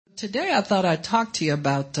Today I thought I'd talk to you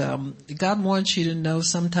about, God wants you to know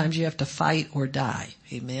sometimes you have to fight or die.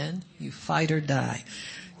 Amen? You fight or die.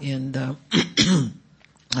 And,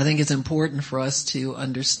 I think it's important for us to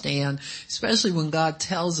understand, especially when God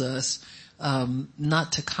tells us,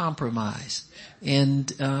 not to compromise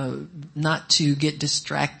and, not to get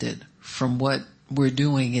distracted from what we're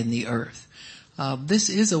doing in the earth. This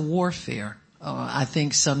is a warfare. I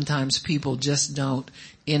think sometimes people just don't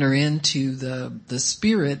enter into the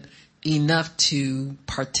spirit enough to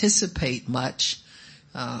participate much.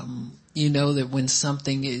 You know that when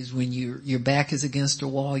your back is against a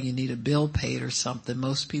wall, you need a bill paid or something,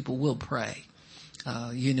 most people will pray.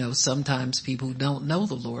 Sometimes people who don't know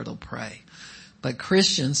the Lord will pray, but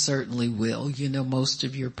Christians certainly will. Most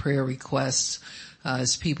of your prayer requests,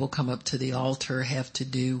 as people come up to the altar, have to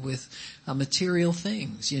do with material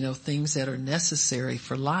things, things that are necessary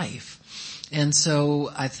for life. And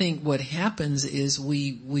so I think what happens is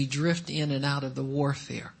we drift in and out of the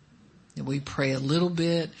warfare. And we pray a little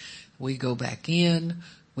bit, we go back in,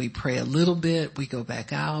 we pray a little bit, we go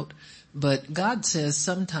back out. But God says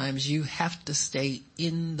sometimes you have to stay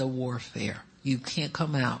in the warfare. You can't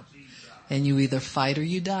come out. And you either fight or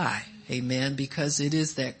you die. Amen. Because it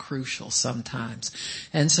is that crucial sometimes.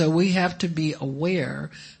 And so we have to be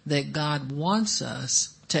aware that God wants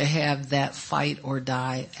us to have that fight or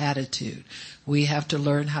die attitude. We have to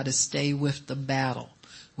learn how to stay with the battle.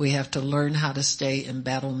 We have to learn how to stay in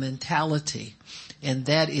battle mentality. And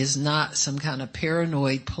that is not some kind of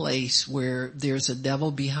paranoid place where there's a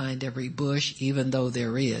devil behind every bush, even though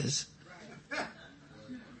there is.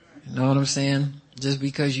 You know what I'm saying? Just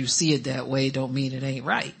because you see it that way don't mean it ain't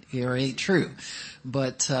right or ain't true.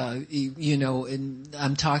 But, and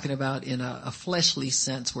I'm talking about in a fleshly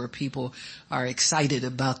sense where people are excited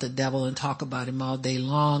about the devil and talk about him all day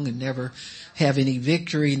long and never have any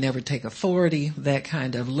victory, never take authority, that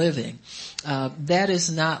kind of living. That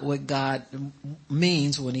is not what God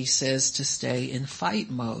means when he says to stay in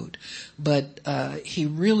fight mode. But, he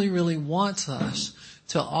really, really wants us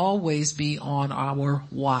to always be on our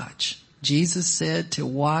watch. Jesus said to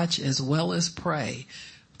watch as well as pray.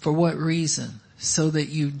 For what reason? So that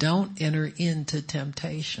you don't enter into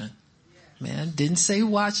temptation. Man, didn't say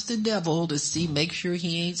watch the devil to make sure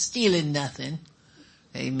he ain't stealing nothing.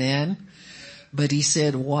 Amen. But he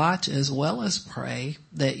said watch as well as pray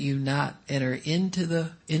that you not enter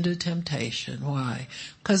into temptation. Why?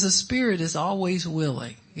 Because the spirit is always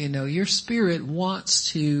willing. Your spirit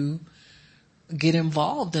wants to get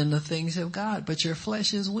involved in the things of God, but your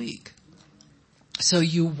flesh is weak. So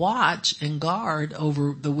you watch and guard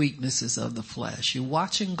over the weaknesses of the flesh. You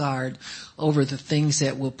watch and guard over the things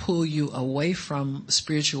that will pull you away from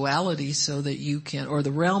spirituality so that you can, or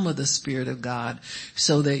the realm of the Spirit of God,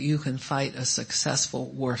 so that you can fight a successful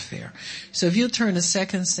warfare. So if you'll turn to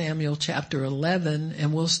 2 Samuel chapter 11,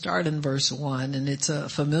 and we'll start in verse 1, and it's a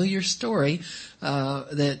familiar story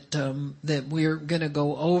that we're going to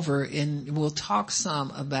go over, and we'll talk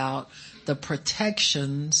some about the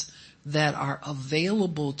protections that are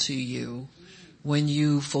available to you when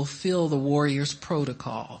you fulfill the warrior's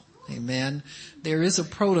protocol. Amen. There is a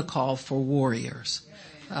protocol for warriors.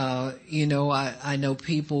 I know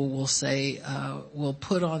people will say, we'll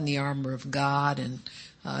put on the armor of God, and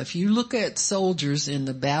if you look at soldiers in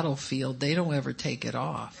the battlefield, they don't ever take it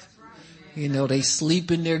off. They sleep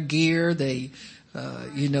in their gear, they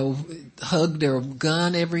hug their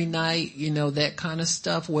gun every night, that kind of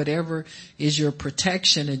stuff. Whatever is your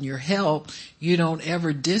protection and your help, you don't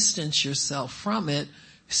ever distance yourself from it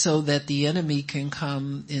so that the enemy can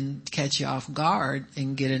come and catch you off guard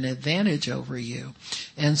and get an advantage over you.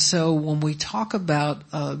 And so when we talk about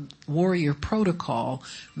warrior protocol,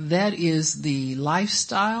 that is the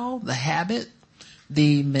lifestyle, the habit,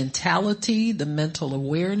 the mentality, the mental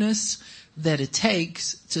awareness that it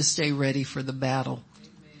takes to stay ready for the battle.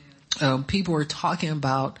 People are talking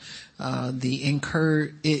about the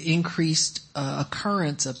increased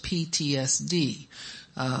occurrence of PTSD,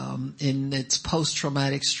 in its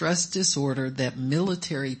post-traumatic stress disorder that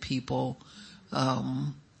military people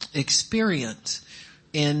experience.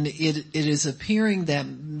 And it is appearing that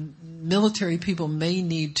military people may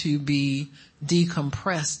need to be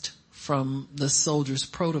decompressed from the soldier's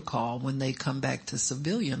protocol when they come back to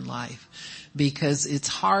civilian life, because it's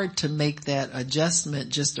hard to make that adjustment,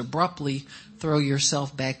 just abruptly throw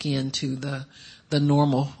yourself back into the the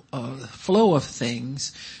normal flow of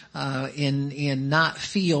things, and not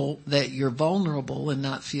feel that you're vulnerable and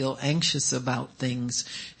not feel anxious about things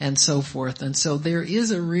and so forth. And so there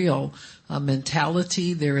is a real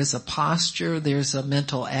mentality, there is a posture, there's a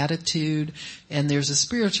mental attitude, and there's a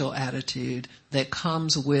spiritual attitude that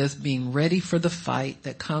comes with being ready for the fight,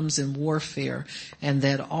 that comes in warfare, and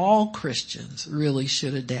that all Christians really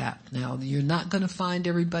should adapt. Now, you're not going to find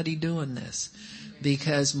everybody doing this,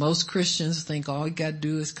 because most Christians think all you got to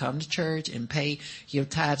do is come to church and pay your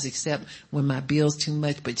tithes, except when my bill's too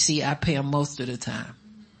much. But see, I pay them most of the time.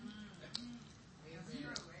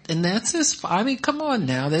 And that's come on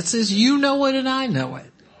now. That says you know it and I know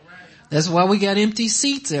it. That's why we got empty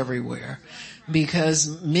seats everywhere.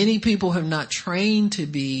 Because many people have not trained to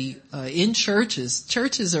be in churches.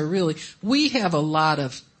 Churches are really, we have a lot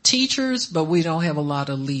of teachers, but we don't have a lot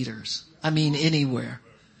of leaders. I mean, anywhere.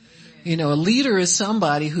 You know, a leader is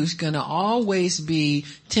somebody who's going to always be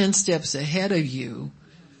 10 steps ahead of you,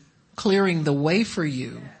 clearing the way for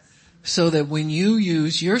you, so that when you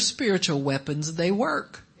use your spiritual weapons, they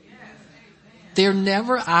work. They're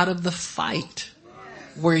never out of the fight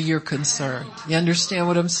where you're concerned. You understand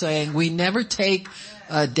what I'm saying? We never take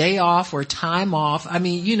a day off or time off. I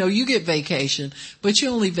mean, you know, you get vacation, but you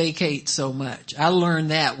only vacate so much. I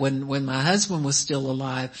learned that when my husband was still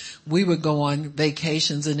alive. We would go on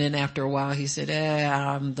vacations, and then after a while he said,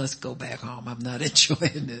 let's go back home. I'm not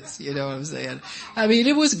enjoying this. You know what I'm saying? I mean,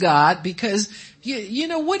 it was God, because you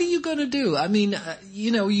know, what are you going to do? I mean,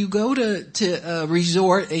 you know, you go to a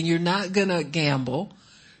resort and you're not going to gamble.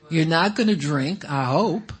 You're not going to drink, I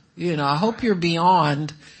hope. You know, I hope you're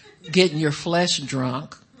beyond getting your flesh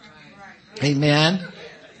drunk. Amen.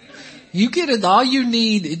 You get it. All you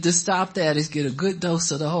need to stop that is get a good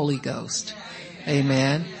dose of the Holy Ghost.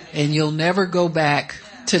 Amen. And you'll never go back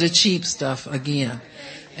to the cheap stuff again.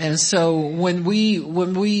 And so when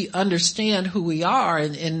we understand who we are,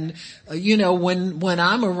 and you know, when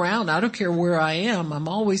I'm around, I don't care where I am, I'm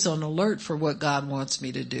always on alert for what God wants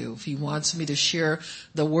me to do. If he wants me to share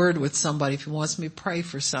the word with somebody, if he wants me to pray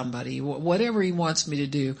for somebody, whatever he wants me to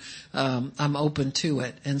do, I'm open to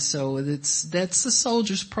it. And so that's the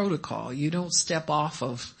soldier's protocol. You don't step off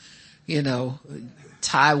of, you know,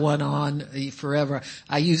 tie one on forever.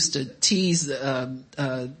 I used to tease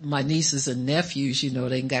my nieces and nephews, you know,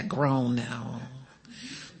 they got grown now.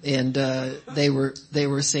 And they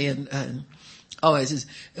were saying, I says,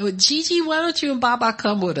 Gigi, why don't you and Baba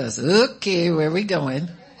come with us? Okay, where we going?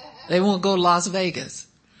 They won't go to Las Vegas.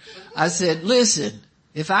 I said, listen,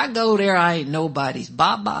 if I go there, I ain't nobody's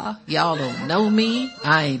Baba. Y'all don't know me.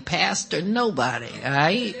 I ain't pastor nobody, all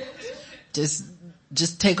right?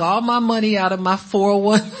 Just take all my money out of my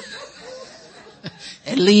 401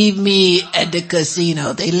 and leave me at the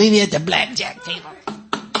casino. They leave me at the blackjack table.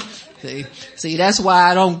 See, that's why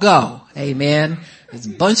I don't go. Amen. There's a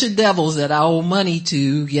bunch of devils that I owe money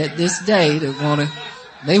to yet this day that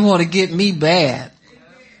they want to get me bad.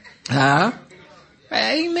 Huh?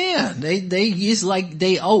 Amen. It's like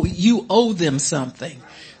you owe them something.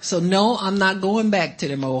 So no, I'm not going back to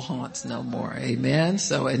them old haunts no more. Amen.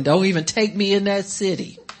 So, and don't even take me in that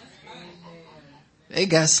city. They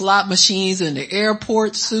got slot machines in the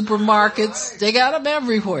airports, supermarkets. They got them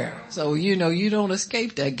everywhere. So, you know, you don't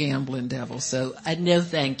escape that gambling devil. So no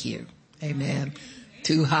thank you. Amen.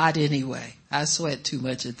 Too hot anyway. I sweat too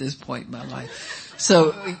much at this point in my life.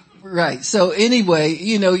 So, right. So anyway,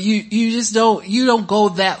 you know, you don't go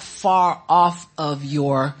that far off of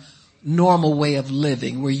your normal way of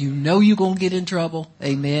living where you know you're going to get in trouble.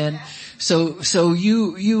 Amen. So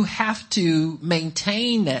you have to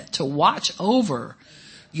maintain that, to watch over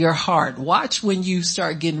your heart. Watch when you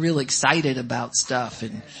start getting real excited about stuff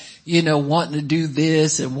and, you know, wanting to do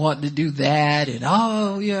this and wanting to do that, and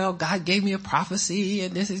you know, God gave me a prophecy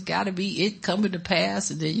and this has got to be it coming to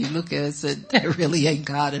pass. And then you look at it and say, that really ain't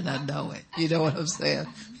God, and I know it. You know what I'm saying?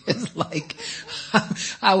 It's like,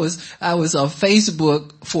 I was on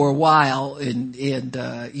Facebook for a while, and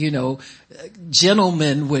you know,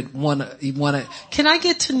 gentlemen would wanna, can I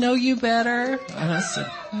get to know you better? And I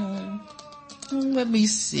said, let me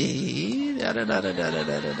see.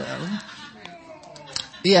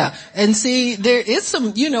 Yeah. And see, there is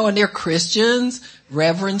some, you know, and they're Christians,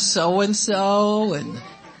 Reverend so-and-so, and,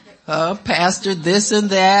 Pastor this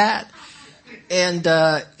and that. And,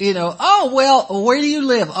 you know, where do you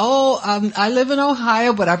live? I live in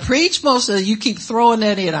Ohio, but I preach you keep throwing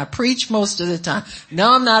that in. I preach most of the time.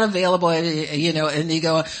 No, I'm not available, you know, and you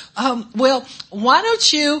go, why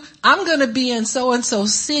don't I'm going to be in so-and-so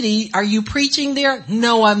city. Are you preaching there?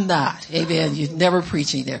 No, I'm not. Amen. You're never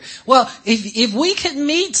preaching there. Well, if we could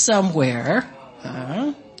meet somewhere,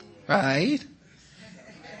 right?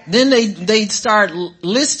 Then they start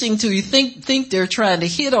listening to you, think they're trying to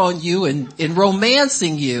hit on you and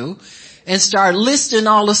romancing you, and start listing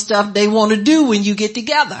all the stuff they want to do when you get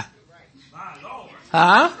together.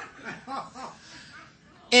 Huh?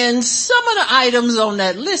 And some of the items on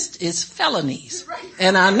that list is felonies.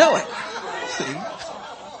 And I know it. See?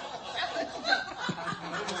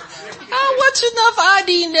 I watch enough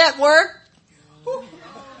ID Network.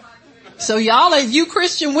 So you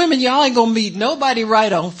Christian women, y'all ain't gonna meet nobody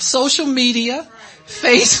right on social media,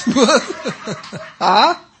 Facebook.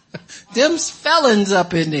 Huh? Them's felons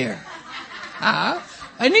up in there. Huh?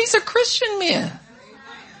 And these are Christian men.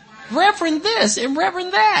 Reverend this and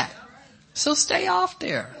Reverend that. So stay off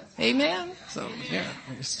there. Amen? So yeah,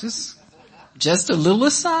 it's just a little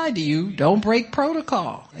aside to you. Don't break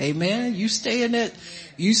protocol. Amen? You stay in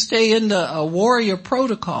the warrior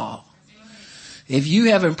protocol. If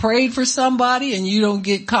you haven't prayed for somebody and you don't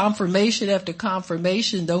get confirmation after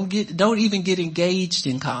confirmation, don't even get engaged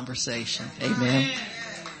in conversation. Amen?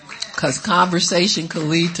 Because conversation can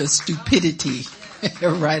lead to stupidity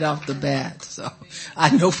right off the bat. So I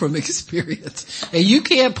know from experience. And you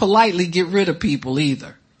can't politely get rid of people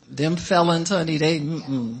either. Them felons, honey,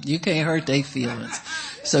 you can't hurt their feelings.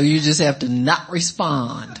 So you just have to not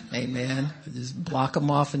respond. Amen. Just block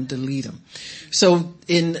them off and delete them. So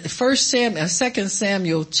in 2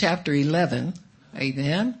 Samuel chapter 11,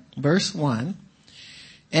 amen, verse 1,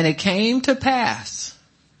 and it came to pass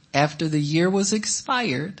after the year was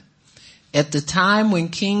expired, at the time when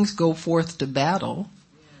kings go forth to battle,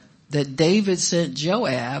 that David sent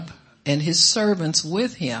Joab and his servants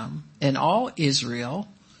with him and all Israel,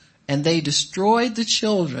 and they destroyed the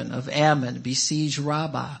children of Ammon, besieged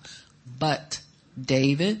Rabbah. But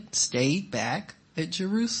David stayed back at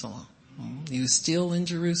Jerusalem. He was still in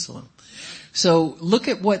Jerusalem. So look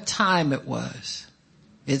at what time it was.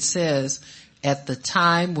 It says, at the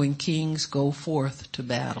time when kings go forth to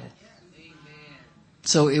battle.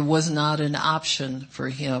 So it was not an option for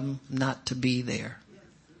him not to be there.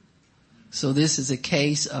 So this is a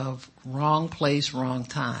case of wrong place, wrong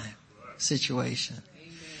time situation.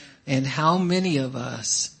 And how many of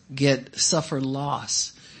us suffer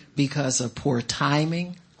loss because of poor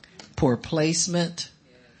timing, poor placement,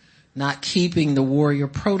 not keeping the warrior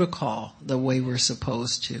protocol the way we're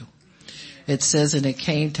supposed to. It says, and it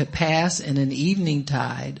came to pass in an evening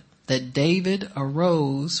tide that David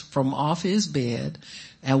arose from off his bed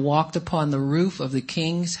and walked upon the roof of the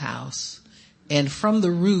king's house. And from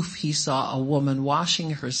the roof he saw a woman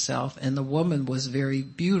washing herself, and the woman was very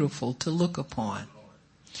beautiful to look upon.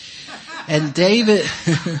 And David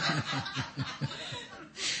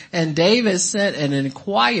sent and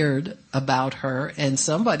inquired about her, and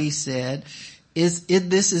somebody said,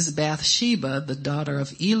 this is Bathsheba, the daughter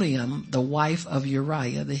of Eliam, the wife of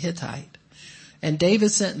Uriah the Hittite. And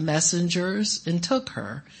David sent messengers and took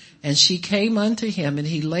her, and she came unto him, and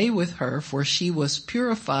he lay with her, for she was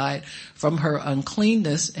purified from her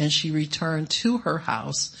uncleanness, and she returned to her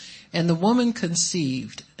house. And the woman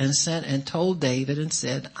conceived and sent and told David and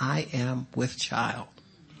said, I am with child.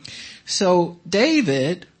 So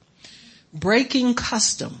David, breaking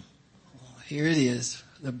custom. Here it is,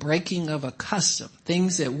 the breaking of a custom.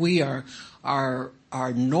 Things that we are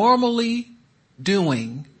normally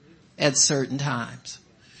doing at certain times.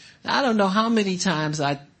 Now, I don't know how many times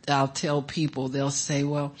I'll tell people, they'll say,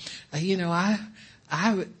 well, I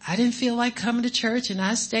didn't feel like coming to church, and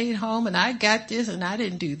I stayed home, and I got this, and I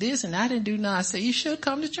didn't do this, and I didn't do that. I say, you should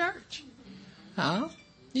come to church. Huh?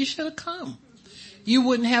 You should have come. You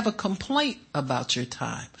wouldn't have a complaint about your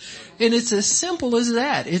time. And it's as simple as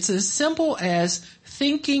that. It's as simple as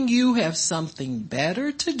thinking you have something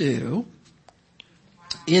better to do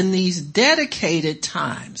in these dedicated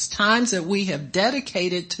times that we have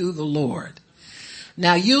dedicated to the Lord.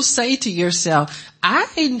 Now you'll say to yourself, I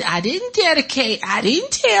didn't dedicate, I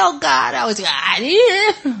didn't tell God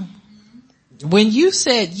I didn't. When you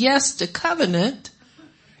said yes to covenant,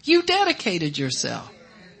 you dedicated yourself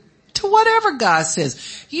to whatever God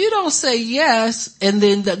says. You don't say yes, and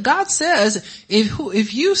then God says,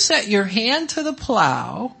 if you set your hand to the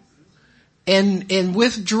plow and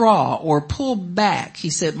withdraw or pull back, he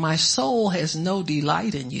said, my soul has no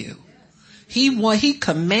delight in you. He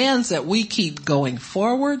commands that we keep going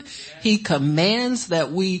forward. He commands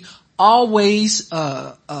that we always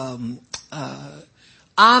honor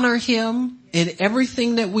him in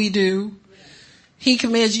everything that we do. He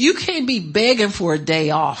commands, you can't be begging for a day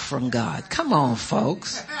off from God. Come on,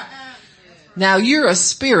 folks. Now you're a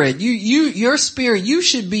spirit. Your spirit, you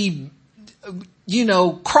should be,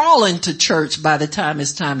 crawling to church by the time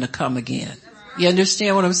it's time to come again. You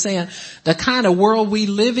understand what I'm saying? The kind of world we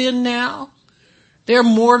live in now, They're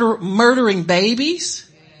murdering babies.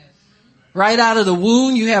 Right out of the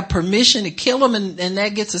womb, you have permission to kill them, and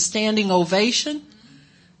that gets a standing ovation.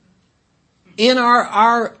 In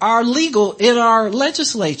our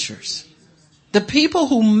legislatures. The people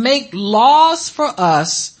who make laws for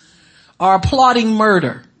us are applauding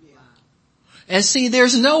murder. And see,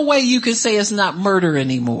 there's no way you can say it's not murder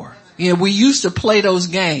anymore. You know, we used to play those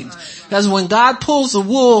games. Because when God pulls the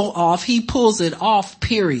wool off, He pulls it off,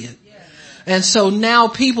 period. And so now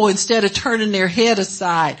people, instead of turning their head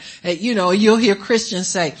aside, you know, you'll hear Christians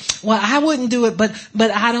say, well, I wouldn't do it, but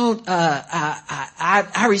I don't,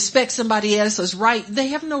 I respect somebody else's right. They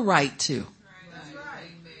have no right to.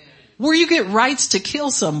 Where you get rights to kill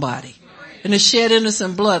somebody and to shed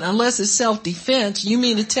innocent blood, unless it's self-defense. You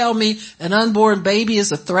mean to tell me an unborn baby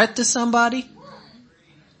is a threat to somebody?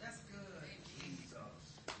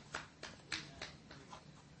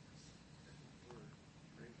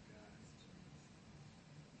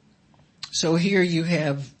 So here you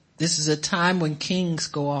have, this is a time when kings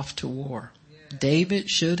go off to war. David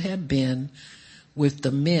should have been with the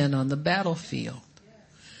men on the battlefield.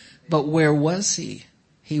 But where was he?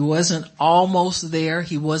 He wasn't almost there.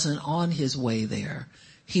 He wasn't on his way there.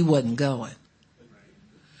 He wasn't going.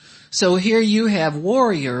 So here you have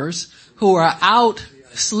warriors who are out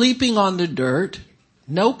sleeping on the dirt,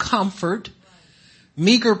 no comfort,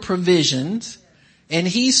 meager provisions, and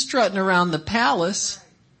he's strutting around the palace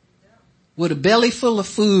with a belly full of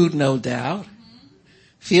food, no doubt,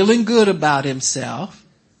 feeling good about himself,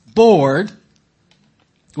 bored,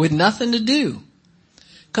 with nothing to do,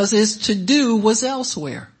 because his to-do was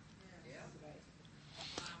elsewhere.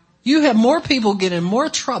 You have more people get in more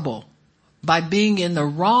trouble by being in the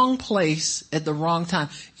wrong place at the wrong time.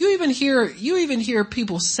 You even hear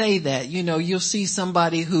people say that. You know, you'll see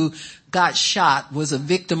somebody who got shot, was a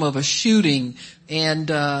victim of a shooting, and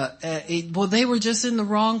they were just in the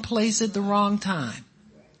wrong place at the wrong time.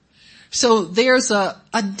 So there's a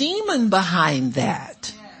demon behind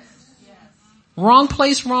that. Wrong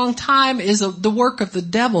place, wrong time is the work of the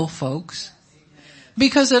devil, folks.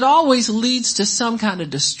 Because it always leads to some kind of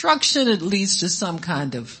destruction. It leads to some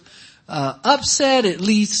kind of upset. It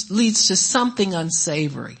leads to something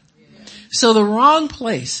unsavory. So the wrong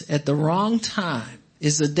place at the wrong time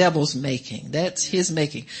is the devil's making. That's his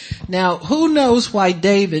making. Now, who knows why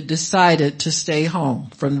David decided to stay home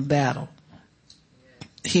from the battle?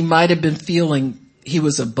 He might have been feeling he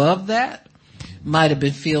was above that. Might have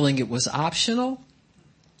been feeling it was optional.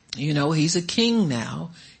 You know, he's a king now.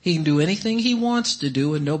 He can do anything he wants to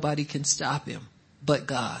do and nobody can stop him but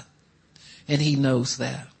God. And he knows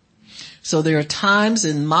that. So there are times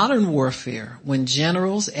in modern warfare when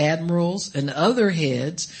generals, admirals, and other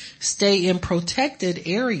heads stay in protected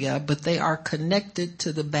area, but they are connected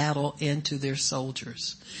to the battle and to their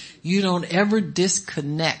soldiers. You don't ever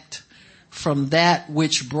disconnect from that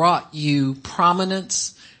which brought you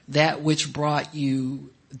prominence, that which brought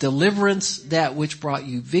you deliverance, that which brought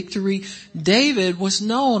you victory. David was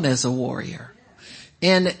known as a warrior.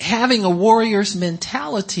 And having a warrior's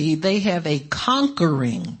mentality, they have a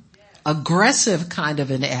conquering, aggressive kind of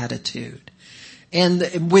an attitude.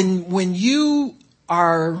 And when you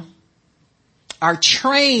are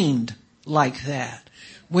trained like that,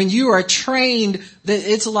 when you are trained, that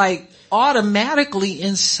it's like automatically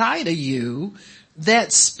inside of you,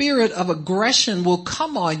 that spirit of aggression will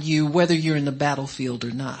come on you whether you're in the battlefield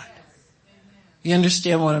or not. You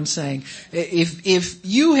understand what I'm saying? If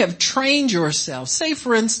you have trained yourself, say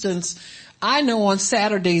for instance, I know on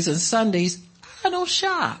Saturdays and Sundays, I don't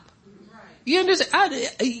shop. You understand?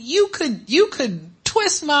 You could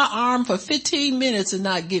twist my arm for 15 minutes and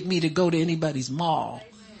not get me to go to anybody's mall.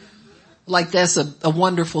 Like that's a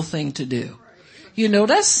wonderful thing to do. You know,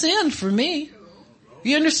 that's sin for me.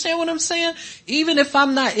 You understand what I'm saying? Even if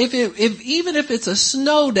I'm not, even if it's a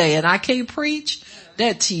snow day and I can't preach,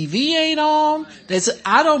 that TV ain't on.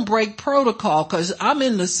 I don't break protocol because I'm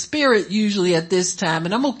in the spirit usually at this time,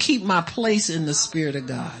 and I'm going to keep my place in the spirit of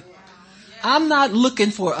God. I'm not looking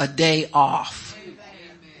for a day off.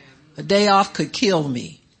 A day off could kill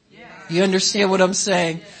me. You understand what I'm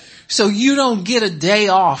saying? So you don't get a day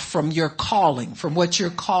off from your calling, from what you're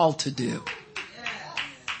called to do.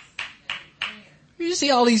 You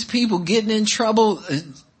see all these people getting in trouble,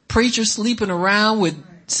 preachers sleeping around with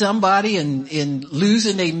somebody and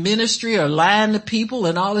losing their ministry or lying to people,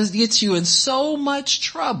 and all this gets you in so much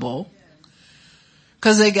trouble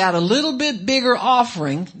because they got a little bit bigger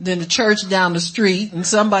offering than the church down the street, and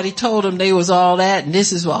somebody told them they was all that, and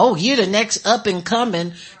this is, oh, you're the next up and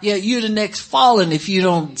coming. Yeah, you're the next fallen if you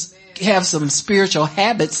don't have some spiritual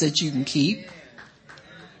habits that you can keep.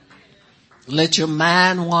 Let your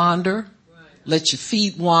mind wander. Let your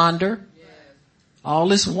feet wander. All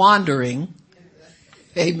this wandering.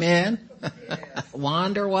 Amen.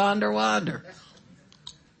 Wander, wander, wander.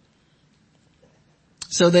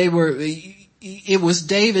 So it was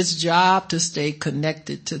David's job to stay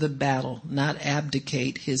connected to the battle, not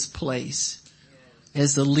abdicate his place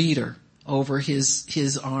as the leader over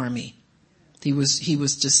his army. He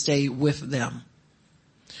was to stay with them.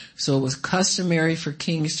 So it was customary for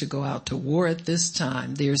kings to go out to war at this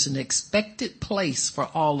time. There's an expected place for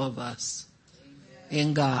all of us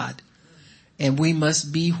in God. And we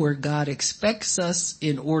must be where God expects us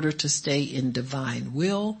in order to stay in divine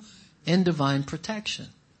will and divine protection.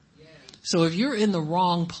 So if you're in the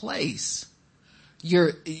wrong place,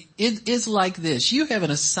 it's like this. You have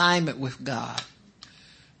an assignment with God.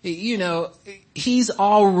 You know, He's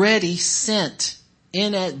already sent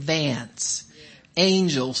in advance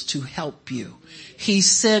angels to help you. He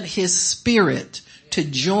sent His Spirit to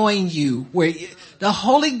join you where the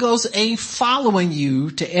Holy Ghost ain't following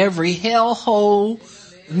you to every hellhole,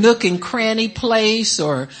 nook and cranny place,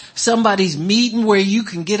 or somebody's meeting where you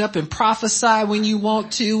can get up and prophesy when you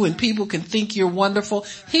want to and people can think you're wonderful.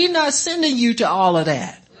 He's not sending you to all of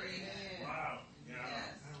that.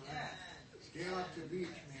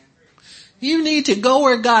 You need to go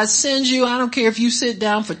where God sends you. I don't care if you sit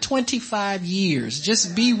down for 25 years.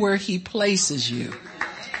 Just be where He places you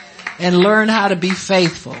and learn how to be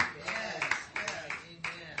faithful.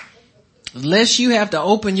 Unless you have to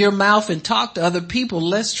open your mouth and talk to other people,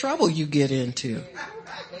 less trouble you get into.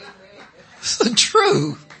 It's the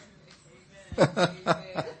truth.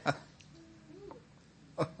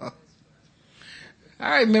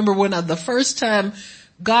 I remember when the first time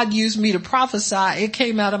God used me to prophesy, it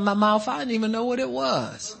came out of my mouth. I didn't even know what it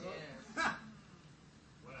was.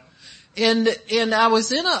 And I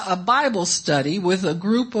was in a Bible study with a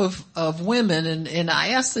group of women, and I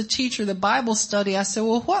asked the teacher of the Bible study, I said,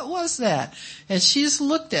 well, what was that? And she just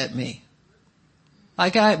looked at me.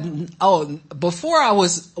 Like before I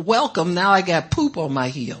was welcome, now I got poop on my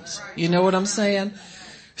heels. You know what I'm saying?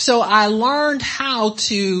 So I learned how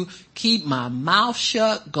to keep my mouth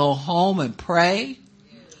shut, go home and pray,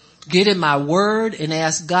 get in my word, and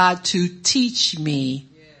ask God to teach me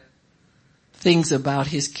things about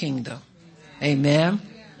His kingdom. Amen.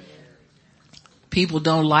 People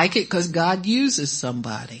don't like it because God uses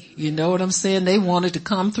somebody. You know what I'm saying? They wanted to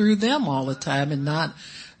come through them all the time and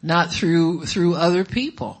not through other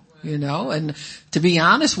people. You know, and to be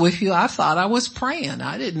honest with you, I thought I was praying.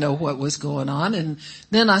 I didn't know what was going on. And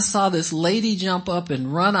then I saw this lady jump up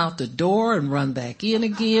and run out the door and run back in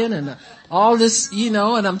again and all this, you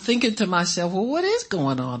know, and I'm thinking to myself, well, what is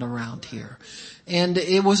going on around here? And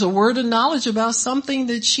it was a word of knowledge about something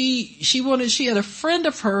that she wanted. She had a friend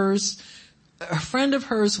of hers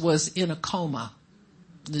was in a coma.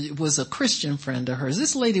 It was a Christian friend of hers.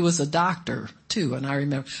 This lady was a doctor too, and I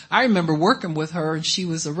remember working with her, and she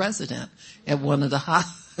was a resident at one of the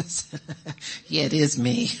hospitals. Yeah, it is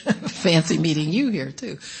me. Fancy meeting you here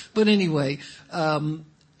too. But anyway, I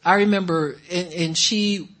remember, and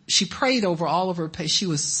she prayed over all of her patients. She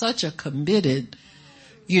was such a committed,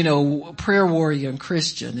 you know, prayer warrior and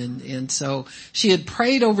Christian. And so she had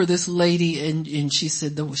prayed over this lady, and she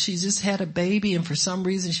said that she just had a baby, and for some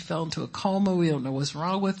reason she fell into a coma. We don't know what's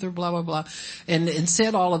wrong with her, blah, blah, blah. And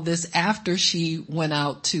said all of this after she went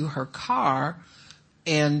out to her car.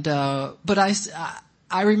 And, but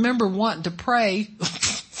I remember wanting to pray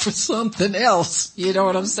for something else. You know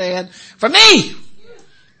what I'm saying? For me!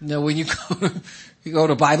 You know, when you go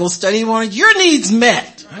to Bible study, you want your needs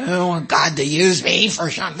met. I don't want God to use me for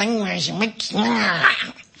something.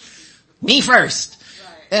 Me first.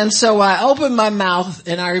 And so I opened my mouth,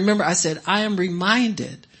 and I remember I said, I am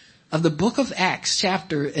reminded of the book of Acts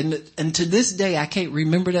chapter, and to this day I can't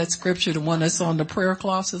remember that scripture, the one that's on the prayer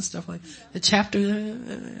cloths and stuff like that. The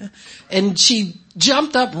chapter, and she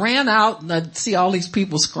jumped up, ran out, and I see all these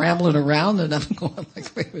people scrambling around, and I'm going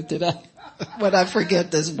like, wait, did I forget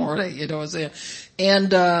this morning? You know what I'm saying?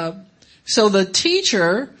 And so the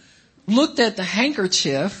teacher looked at the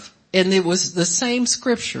handkerchief, and it was the same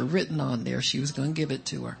scripture written on there. She was going to give it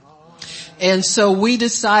to her. And so we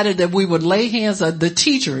decided that we would lay hands on the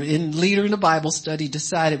teacher, leader in the Bible study,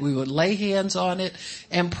 decided we would lay hands on it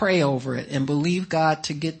and pray over it and believe God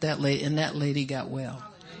to get that lady, and that lady got well.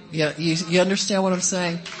 Yeah, you understand what I'm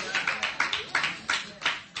saying?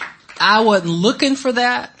 I wasn't looking for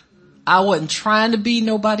that. I wasn't trying to be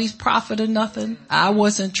nobody's prophet or nothing. I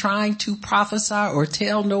wasn't trying to prophesy or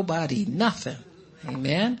tell nobody nothing.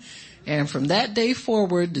 Amen. And from that day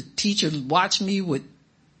forward, the teacher watched me with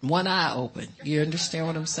one eye open. You understand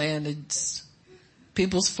what I'm saying?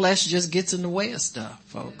 people's flesh just gets in the way of stuff,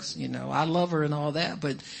 folks. I love her and all that,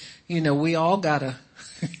 but we all gotta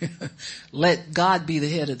let God be the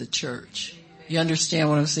head of the church. You understand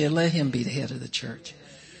what I'm saying? Let him be the head of the church.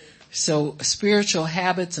 So spiritual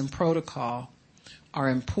habits and protocol are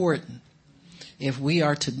important if we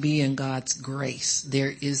are to be in God's grace.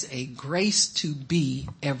 There is a grace to be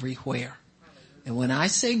everywhere. And when I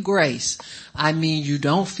say grace, I mean you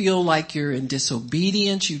don't feel like you're in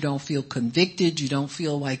disobedience, you don't feel convicted, you don't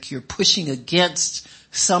feel like you're pushing against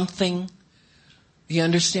something. You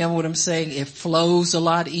understand what I'm saying? It flows a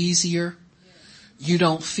lot easier. You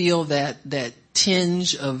don't feel that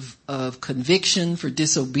tinge of conviction for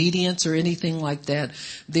disobedience or anything like that.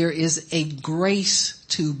 There is a grace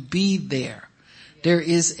to be there.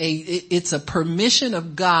 It's a permission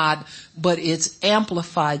of God, but it's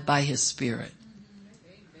amplified by his Spirit.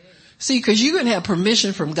 See, because you can have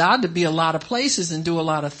permission from God to be a lot of places and do a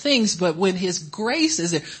lot of things, but when his grace is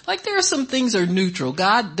there, like there are some things that are neutral.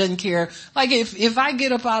 God doesn't care. Like if I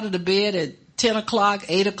get up out of the bed at 10 o'clock,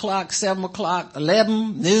 8 o'clock, 7 o'clock,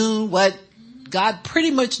 11, noon, God pretty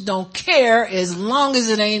much don't care as long as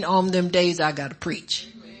it ain't on them days I gotta preach.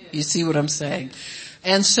 You see what I'm saying?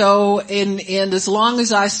 And so, and as long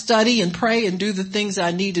as I study and pray and do the things I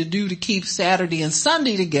need to do to keep Saturday and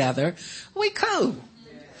Sunday together, we cool.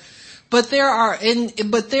 But there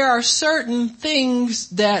are certain things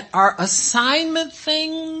that are assignment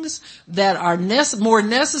things that are more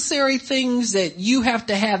necessary things that you have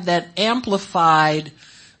to have that amplified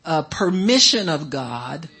permission of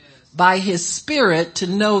God by his Spirit to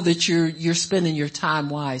know that you're spending your time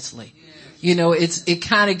wisely. It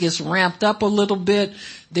kind of gets ramped up a little bit.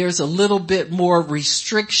 There's a little bit more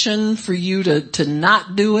restriction for you to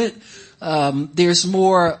not do it. There's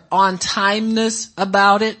more on-timeness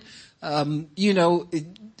about it.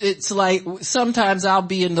 It's like sometimes I'll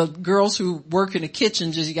be in the girls who work in the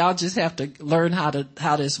kitchen, y'all just have to learn how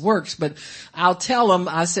this works. But I'll tell them,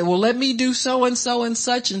 I say, well, let me do so and so and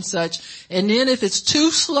such and such. And then if it's too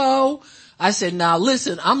slow, I said, now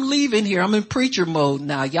listen, I'm leaving here. I'm in preacher mode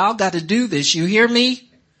now. Y'all got to do this. You hear me?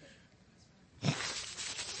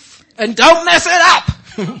 And don't mess it up.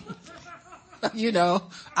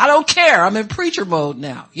 I don't care. I'm in preacher mode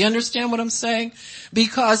now. You understand what I'm saying?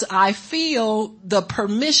 Because I feel the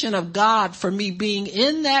permission of God for me being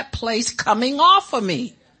in that place coming off of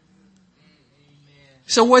me.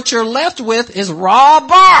 So what you're left with is raw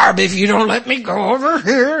barb if you don't let me go over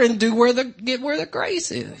here and get where the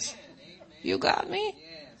grace is. You got me?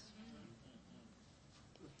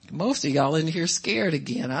 Most of y'all in here scared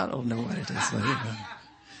again. I don't know what it is.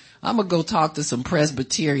 I'm going to go talk to some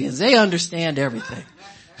Presbyterians. They understand everything.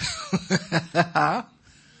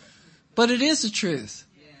 But it is the truth.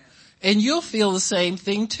 And you'll feel the same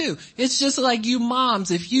thing too. It's just like you moms.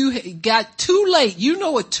 If you got too late, you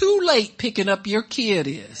know what too late picking up your kid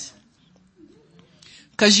is.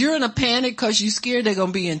 Cause you're in a panic cause you're scared they're going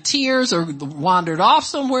to be in tears or wandered off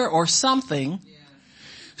somewhere or something.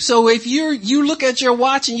 So if you look at your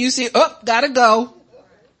watch and you see, gotta go.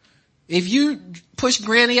 If you push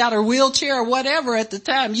granny out her wheelchair or whatever at the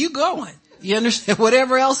time, you going. You understand?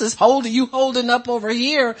 Whatever else is holding up over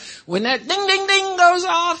here, when that ding, ding, ding goes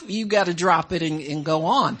off, you gotta drop it and go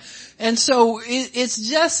on. And so it's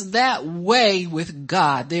just that way with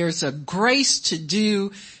God. There's a grace to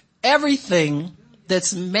do everything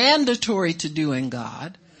that's mandatory to do in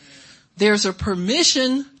God. There's a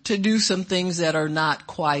permission to do some things that are not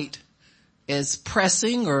quite as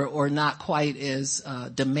pressing or not quite as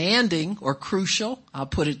demanding or crucial. I'll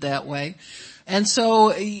put it that way. And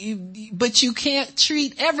so, but you can't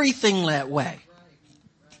treat everything that way.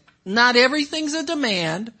 Not everything's a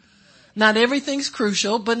demand. Not everything's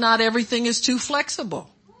crucial, but not everything is too flexible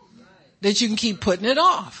that you can keep putting it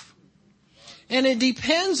off. And it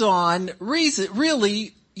depends on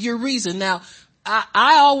really your reason. Now,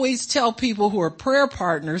 I always tell people who are prayer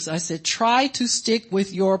partners, I said, try to stick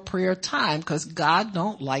with your prayer time because God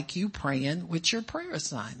don't like you praying with your prayer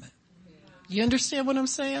assignment. You understand what I'm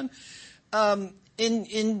saying? Time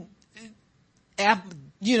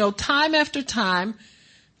after time,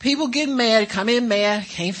 people get mad, come in mad,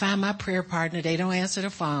 can't find my prayer partner, they don't answer the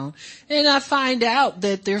phone. And I find out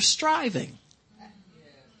that they're striving.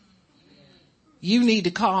 You need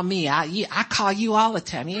to call me. I call you all the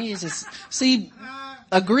time. See,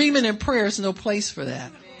 agreement and prayer is no place for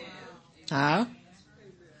that. Huh?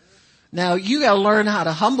 Now you gotta learn how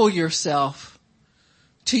to humble yourself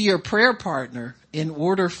to your prayer partner in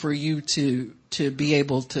order for you to be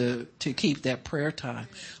able to keep that prayer time.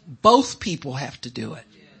 Both people have to do it.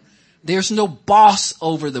 There's no boss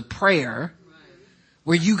over the prayer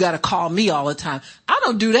where you gotta call me all the time. I'm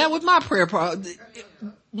don't do that with my prayer.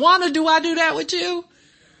 Wanda, do I do that with you?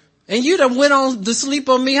 And you done went on to sleep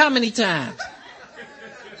on me how many times?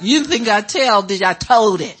 You think I told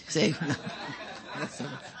it. See?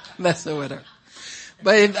 Messing with her.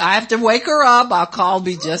 But if I have to wake her up, I'll call,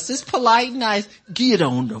 be just as polite and nice. Get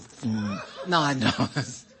on the phone. No, I know.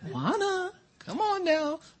 Wanda, come on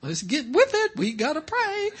now. Let's get with it. We gotta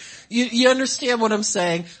pray. You understand what I'm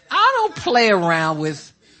saying? I don't play around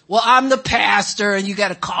with, well, I'm the pastor and you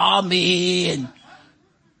gotta call me and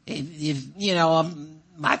if you know,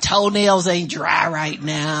 my toenails ain't dry right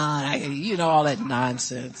now. All that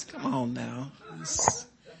nonsense. Come on now. It's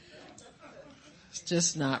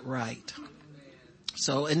just not right.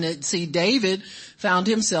 So, David found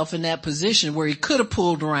himself in that position where he could have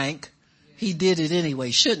pulled rank. He did it anyway.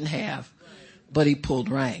 Shouldn't have, but he pulled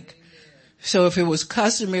rank. So if it was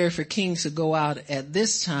customary for kings to go out at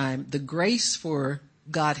this time, the grace for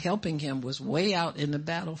God helping him was way out in the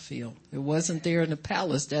battlefield. It wasn't there in the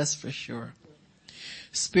palace, that's for sure.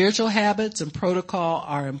 Spiritual habits and protocol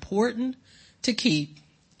are important to keep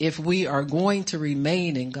if we are going to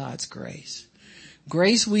remain in God's grace.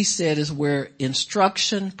 Grace, we said, is where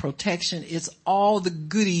instruction, protection, it's all the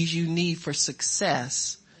goodies you need for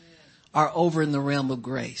success are over in the realm of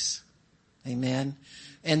grace. Amen.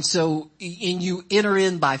 And so, and you enter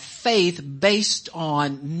in by faith based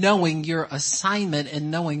on knowing your assignment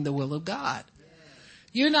and knowing the will of God.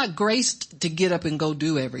 You're not graced to get up and go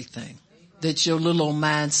do everything that your little old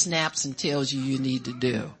mind snaps and tells you need to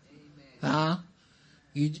do. Huh?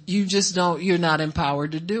 You just don't, you're not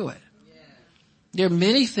empowered to do it. There are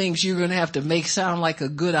many things you're going to have to make sound like a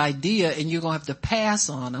good idea and you're going to have to pass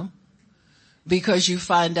on them because you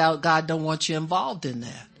find out God don't want you involved in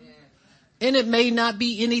that. And it may not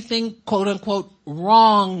be anything, quote unquote,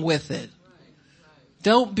 wrong with it.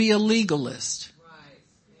 Don't be a legalist.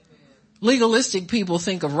 Legalistic people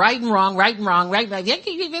think of right and wrong. There's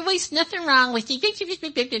nothing wrong with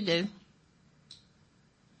it.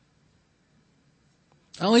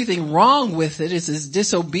 The only thing wrong with it is his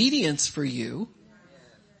disobedience for you.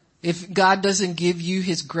 If God doesn't give you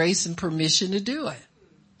his grace and permission to do it.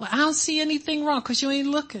 Well, I don't see anything wrong because you ain't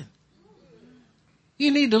looking.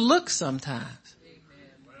 You need to look sometimes.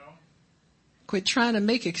 Quit trying to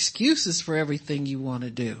make excuses for everything you want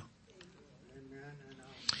to do.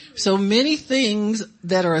 So many things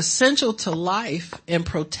that are essential to life and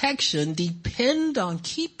protection depend on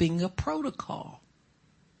keeping a protocol.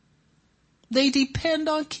 They depend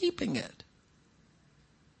on keeping it.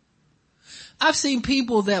 I've seen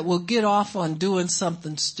people that will get off on doing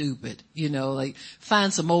something stupid, like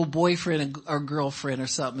find some old boyfriend or girlfriend or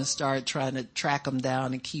something and start trying to track them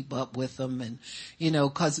down and keep up with them. And,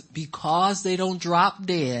 because they don't drop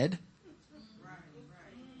dead,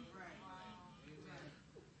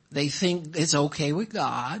 they think it's okay with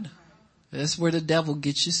God. That's where the devil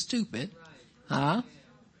gets you stupid. Huh?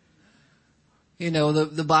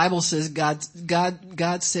 The Bible says God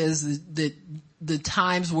says that the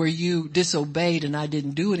times where you disobeyed and I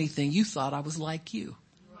didn't do anything, you thought I was like you.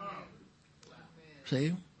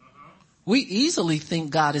 See? We easily think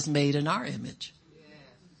God is made in our image.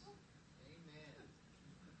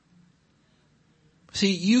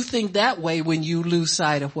 See, you think that way when you lose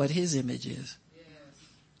sight of what his image is.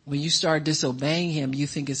 When you start disobeying him, you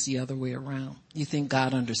think it's the other way around. You think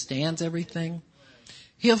God understands everything.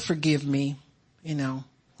 He'll forgive me, not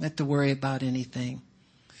have to worry about anything.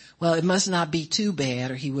 Well, it must not be too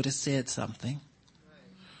bad or he would have said something.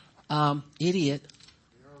 Idiot.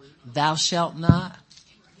 Thou shalt not.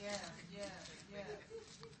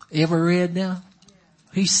 You ever read that?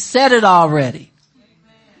 He said it already.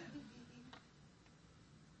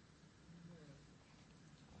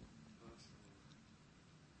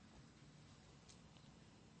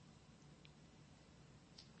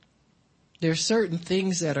 There are certain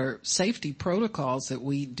things that are safety protocols that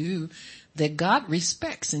we do that God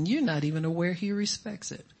respects, and you're not even aware he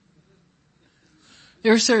respects it.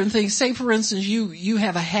 There are certain things, say for instance, you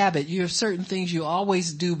have a habit, you have certain things you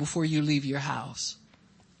always do before you leave your house.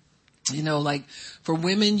 Like for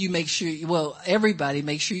women, you make sure, everybody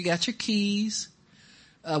make sure you got your keys.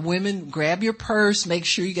 Women, grab your purse, make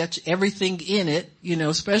sure you got everything in it,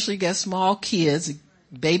 especially you got small kids.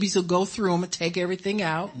 Babies will go through them and take everything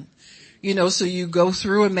out. So you go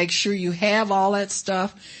through and make sure you have all that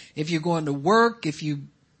stuff. If you're going to work, if you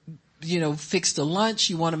fix the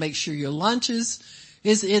lunch, you want to make sure your lunch is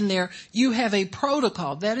in there. You have a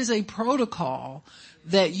protocol. That is a protocol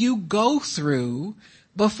that you go through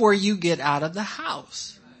before you get out of the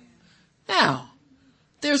house. Now,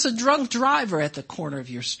 there's a drunk driver at the corner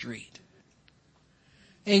of your street.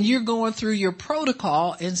 and you're going through your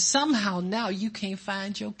protocol and somehow now you can't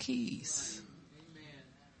find your keys.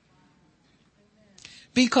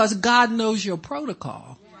 Because God knows your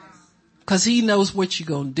protocol. Because he knows what you're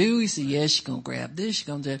going to do. He said, yes, you're going to grab this.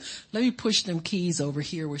 You're going to do, let me push them keys over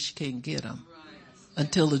here where she can't get them.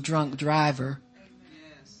 Until the drunk driver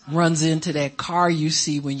runs into that car you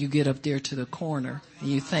see when you get up there to the corner. And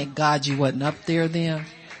you thank God you wasn't up there then.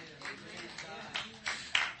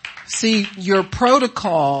 See, your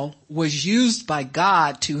protocol was used by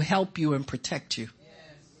God to help you and protect you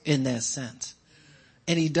in that sense.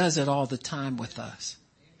 And he does it all the time with us.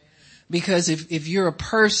 Because if you're a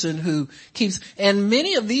person who keeps, and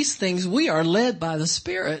many of these things we are led by the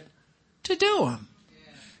Spirit to do them.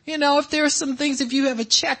 You know, if there are some things, if you have a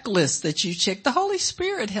checklist that you check, the Holy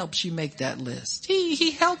Spirit helps you make that list.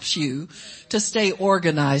 He helps you to stay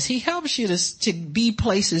organized. He helps you to be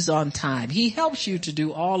places on time. He helps you to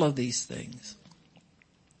do all of these things.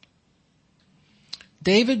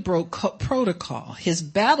 David broke protocol. His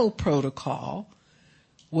battle protocol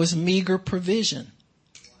was meager provision.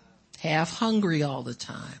 Half hungry all the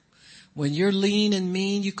time. When you're lean and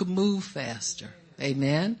mean, you can move faster.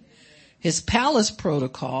 Amen. His palace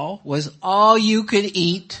protocol was all you could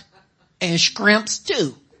eat and scrimps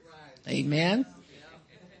too. Amen.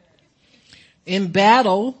 In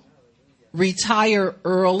battle, retire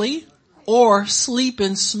early or sleep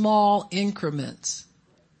in small increments.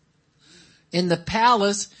 In the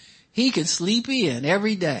palace, he can sleep in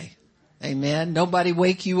every day. Amen. Nobody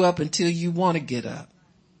wake you up until you want to get up.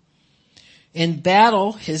 In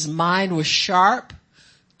battle, his mind was sharp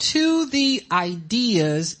to the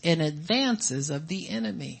ideas and advances of the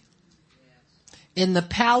enemy. In the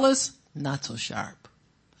palace, not so sharp.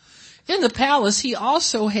 In the palace, he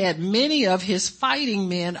also had many of his fighting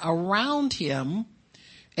men around him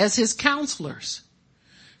as his counselors.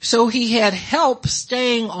 So he had help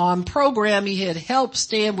staying on program. He had help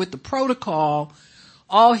staying with the protocol.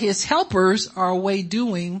 All his helpers are away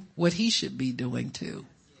doing what he should be doing too.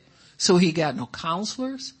 So he got no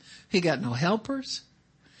counselors. He got no helpers.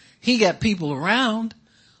 He got people around,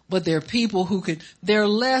 but they're people who they're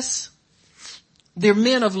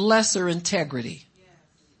men of lesser integrity.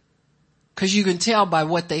 Cause you can tell by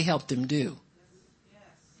what they helped him do.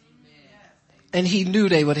 And he knew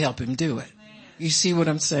they would help him do it. You see what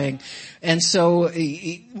I'm saying? And so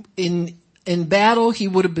in battle, he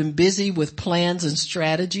would have been busy with plans and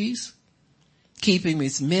strategies, keeping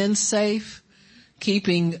his men safe,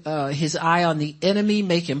 keeping his eye on the enemy,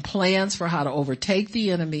 making plans for how to overtake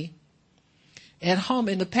the enemy. At home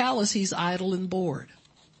in the palace, he's idle and bored.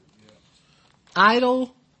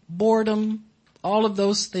 Idle, boredom, all of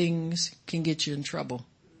those things can get you in trouble.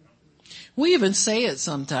 We even say it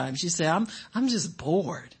sometimes. You say, I'm just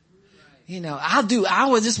bored. You know, I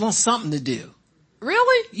would just want something to do.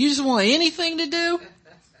 Really? You just want anything to do?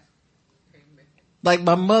 Like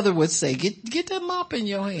my mother would say, get that mop in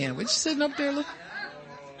your hand. What you sitting up there looking?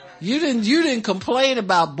 You didn't complain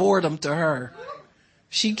about boredom to her.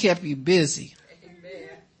 She kept you busy.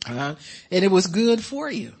 And it was good for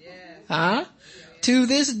you. To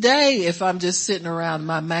this day, if I'm just sitting around,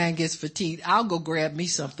 my mind gets fatigued, I'll go grab me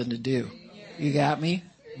something to do. You got me?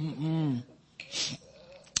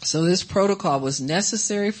 So this protocol was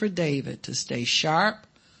necessary for David to stay sharp,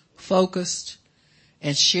 focused,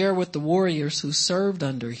 and share with the warriors who served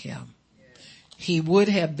under him. He would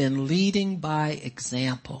have been leading by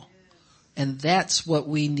example. And that's what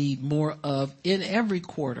we need more of in every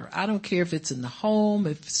quarter. I don't care if it's in the home,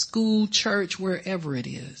 if it's school, church, wherever it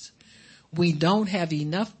is. We don't have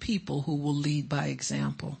enough people who will lead by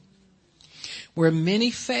example. Where many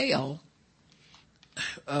fail,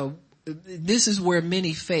 this is where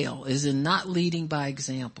many fail, is in not leading by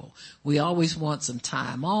example. We always want some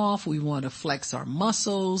time off. We want to flex our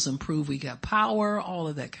muscles and prove we got power, all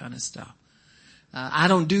of that kind of stuff. I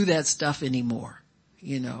don't do that stuff anymore.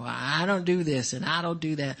 You know, I don't do this and I don't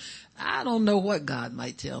do that. I don't know what God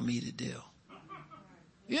might tell me to do.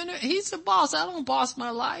 You know, he's the boss. I don't boss my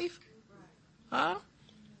life. I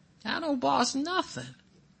don't boss nothing.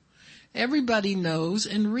 Everybody knows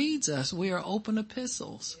and reads us. We are open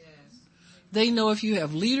epistles. They know if you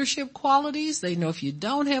have leadership qualities. They know if you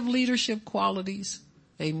don't have leadership qualities.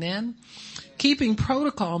 Amen. Keeping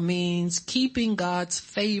protocol means keeping God's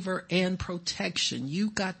favor and protection.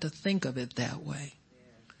 You've got to think of it that way.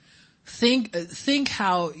 Think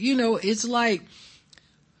how, you know, it's like,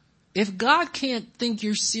 if God can't think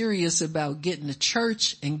you're serious about getting to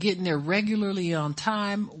church and getting there regularly on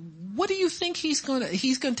time, what do you think he's going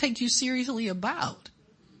to take you seriously about?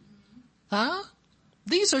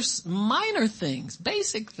 These are minor things,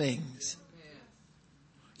 basic things.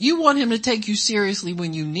 You want him to take you seriously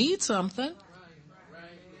when you need something.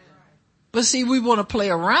 But see, we want to play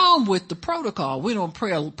around with the protocol. We don't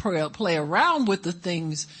play around with the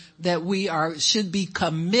things that should be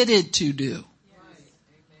committed to do.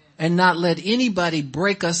 And not let anybody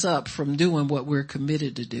break us up from doing what we're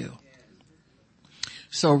committed to do.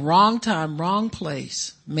 So wrong time, wrong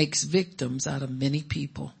place makes victims out of many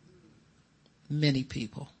people. Many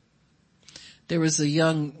people. There was a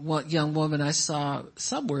young woman I saw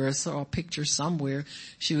somewhere. I saw a picture somewhere.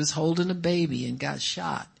 She was holding a baby and got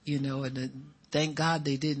shot, and thank God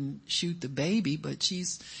they didn't shoot the baby, but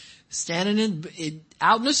she's standing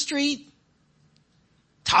out in the street,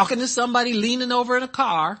 talking to somebody leaning over in a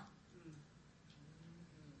car.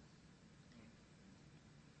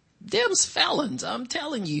 Them's felons, I'm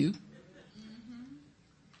telling you.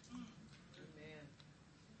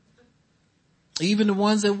 Even the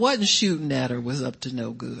ones that wasn't shooting at her was up to no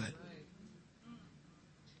good.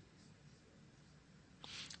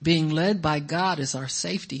 Being led by God is our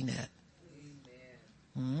safety net.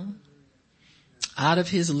 Out of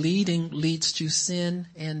his leading leads to sin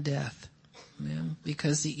and death.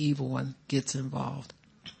 Because the evil one gets involved.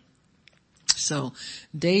 So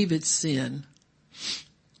David's sin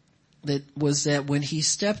that when he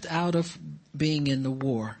stepped out of being in the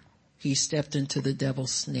war, he stepped into the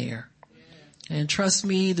devil's snare. And trust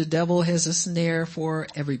me, the devil has a snare for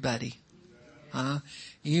everybody.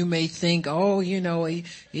 You may think,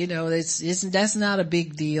 that's not a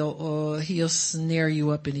big deal, or he'll snare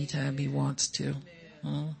you up anytime he wants to.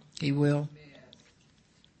 He will.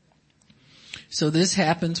 So this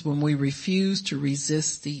happens when we refuse to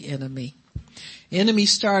resist the enemy. Enemy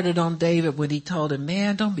started on David when he told him,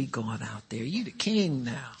 man, don't be going out there. You the king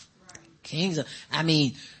now.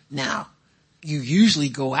 Now, you usually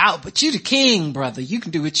go out, but you the king, brother. You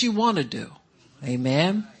can do what you want to do.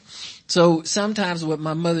 Amen. So sometimes what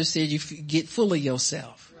my mother said, you get full of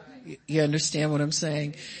yourself. You understand what I'm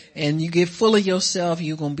saying? And you get full of yourself,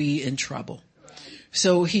 you're going to be in trouble.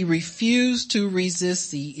 So he refused to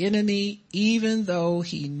resist the enemy, even though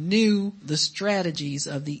he knew the strategies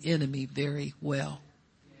of the enemy very well.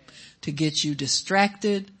 To get you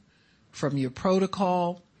distracted from your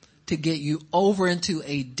protocol, to get you over into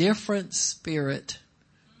a different spirit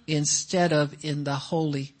instead of in the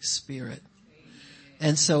Holy Spirit.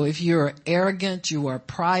 And so if you're arrogant, you are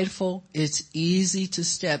prideful, it's easy to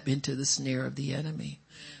step into the snare of the enemy.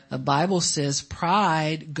 The Bible says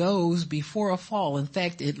pride goes before a fall. In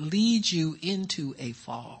fact, it leads you into a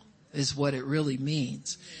fall, is what it really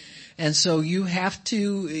means. And so you have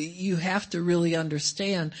to really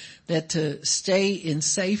understand that to stay in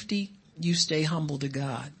safety, you stay humble to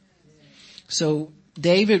God. So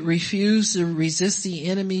David refused to resist the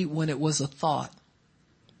enemy when it was a thought.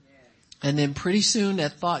 And then pretty soon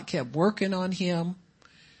that thought kept working on him.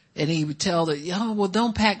 And he would tell her,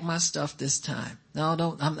 don't pack my stuff this time.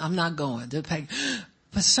 No, I'm not going. They'll pack.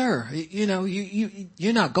 But sir,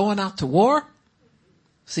 you're not going out to war?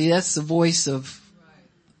 See, that's the voice of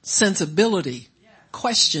sensibility,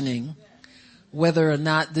 questioning whether or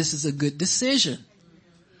not this is a good decision.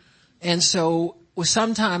 And so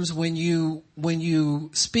sometimes when you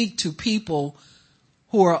speak to people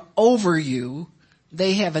who are over you,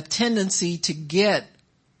 they have a tendency to get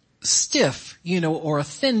stiff, or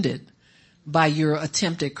offended by your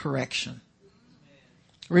attempted correction.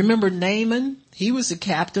 Remember Naaman? He was the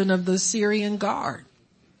captain of the Syrian guard.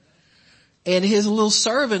 And his little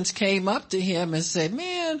servants came up to him and said,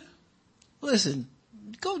 man, listen,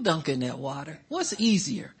 go dunk in that water. What's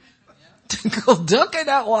easier? To go dunk in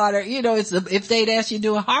that water. If they'd ask you to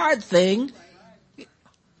do a hard thing,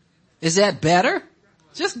 is that better?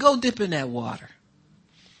 Just go dip in that water.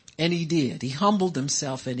 And he did. He humbled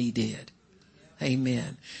himself and he did.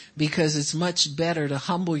 Amen. Because it's much better to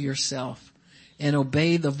humble yourself and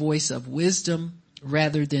obey the voice of wisdom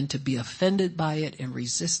rather than to be offended by it and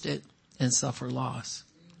resist it and suffer loss.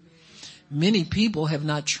 Many people have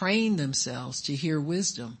not trained themselves to hear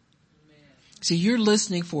wisdom. See, you're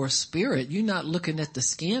listening for a spirit. You're not looking at the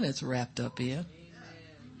skin it's wrapped up in.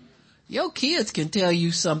 Your kids can tell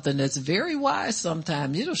you something that's very wise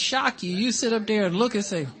sometimes. It'll shock you. You sit up there and look and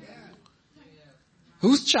say,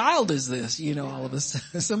 whose child is this? All of a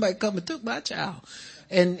sudden somebody come and took my child.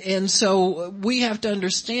 And so we have to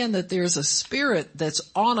understand that there's a spirit that's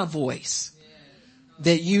on a voice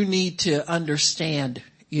that you need to understand,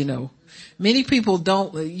 Many people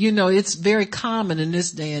don't, it's very common in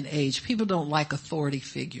this day and age. People don't like authority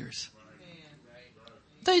figures.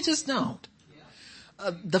 They just don't.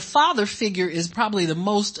 The father figure is probably the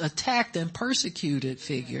most attacked and persecuted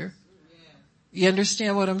figure. You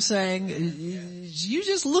understand what I'm saying? You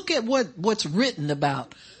just look at what's written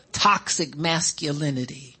about toxic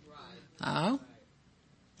masculinity. Huh?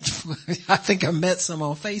 I think I met some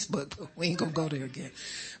on Facebook, but we ain't gonna go there again.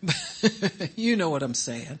 You know what I'm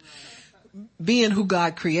saying. Being who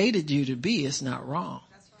God created you to be is not wrong.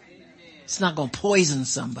 It's not gonna poison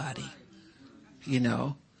somebody, you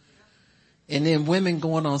know. And then women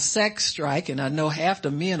going on sex strike, and I know half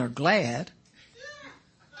the men are glad.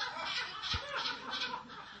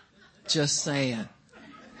 Just saying.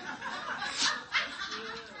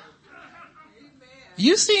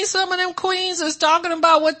 You see some of them queens that's talking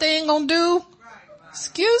about what they ain't gonna do?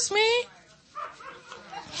 Excuse me?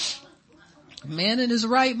 A man in his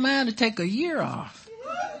right mind to take a year off.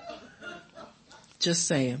 Just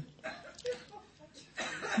saying.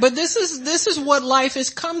 But this is what life has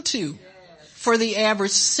come to for the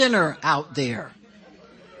average sinner out there.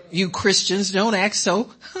 You Christians don't act so.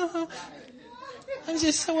 I'm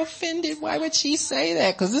just so offended. Why would she say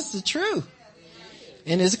that? Because it's the truth.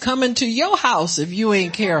 And it's coming to your house if you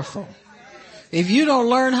ain't careful. If you don't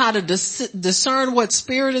learn how to discern what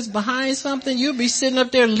spirit is behind something, you'll be sitting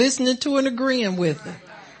up there listening to and agreeing with it.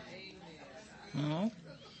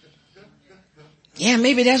 Yeah,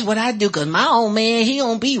 maybe that's what I do, because my old man, he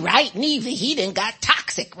don't be right neither. He done got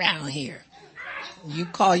toxic around here. You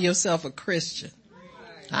call yourself a Christian.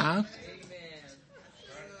 Huh?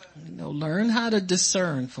 You know, learn how to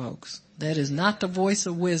discern, folks. That is not the voice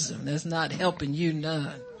of wisdom. That's not helping you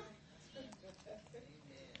none.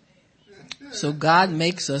 So God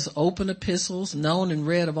makes us open epistles, known and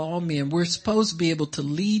read of all men. We're supposed to be able to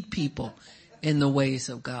lead people in the ways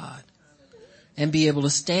of God and be able to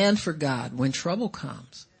stand for God when trouble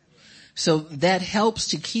comes. So that helps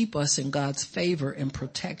to keep us in God's favor and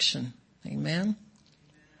protection. Amen.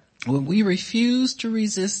 When we refuse to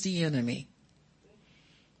resist the enemy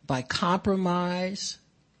by compromise,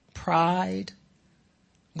 pride,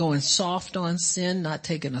 going soft on sin, not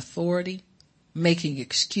taking authority, making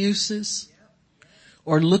excuses,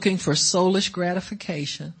 or looking for soulish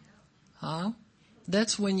gratification,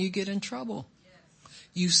 that's when you get in trouble.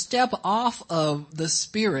 You step off of the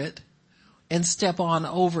spirit and step on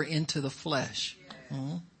over into the flesh.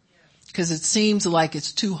 Because it seems like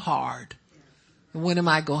it's too hard. When am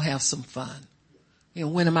I going to have some fun? You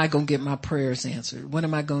know, when am I going to get my prayers answered? When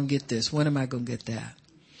am I going to get this? When am I going to get that?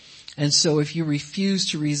 And so if you refuse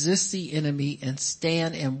to resist the enemy and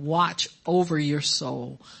stand and watch over your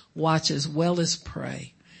soul, watch as well as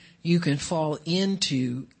pray, you can fall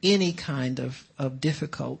into any kind of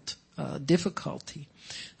difficulty.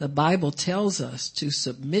 The Bible tells us to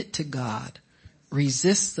submit to God,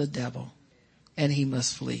 resist the devil, and he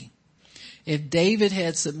must flee. If David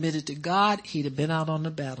had submitted to God, he'd have been out on the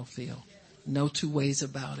battlefield. No two ways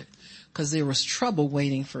about it. Because there was trouble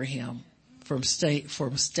waiting for him from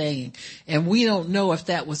staying. And we don't know if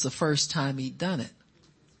that was the first time he'd done it.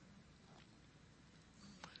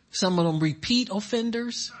 Some of them repeat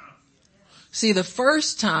offenders. See, the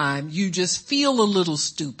first time you just feel a little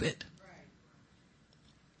stupid.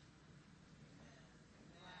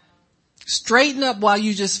 Straighten up while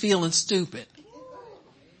you just feeling stupid.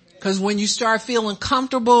 Because when you start feeling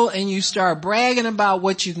comfortable and you start bragging about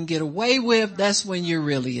what you can get away with, that's when you're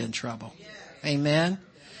really in trouble. Amen.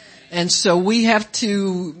 And so we have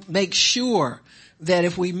to make sure that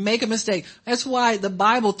if we make a mistake, that's why the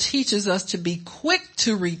Bible teaches us to be quick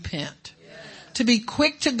to repent, to be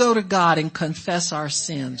quick to go to God and confess our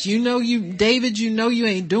sins. David, you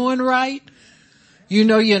ain't doing right. You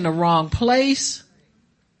know you're in the wrong place.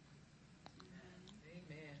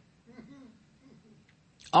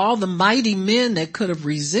 All the mighty men that could have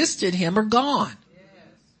resisted him are gone.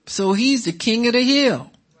 So he's the king of the hill.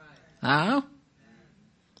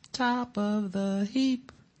 Top of the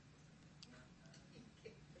heap.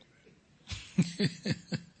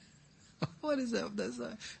 What is that? That's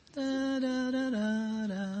like, da, da, da, da,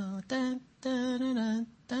 da, da, da,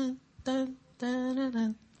 da, da, da, da.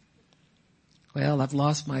 Well, I've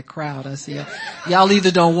lost my crowd. I see y'all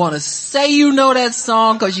either don't want to say you know that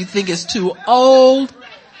song because you think it's too old.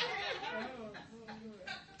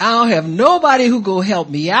 I don't have nobody who go help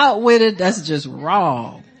me out with it. That's just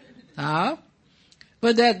wrong.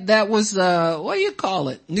 But that was, what do you call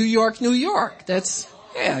it? New York.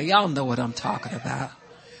 Y'all know what I'm talking about.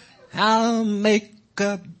 I'll make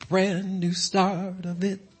a brand new start of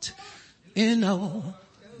it, you.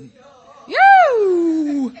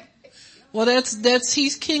 Well,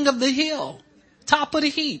 he's king of the hill, top of the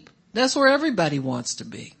heap. That's where everybody wants to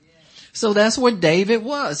be. So that's where David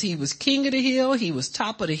was. He was king of the hill. He was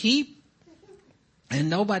top of the heap. And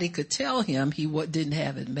nobody could tell him he didn't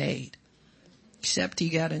have it made. except he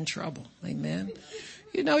got in trouble. Amen.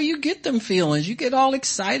 You know, you get them feelings. You get all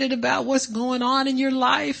excited about what's going on in your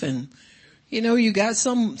life, and you know, you got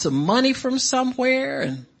some money from somewhere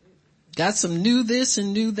and got some new this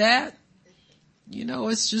and new that. You know,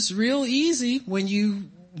 it's just real easy when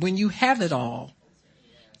you have it all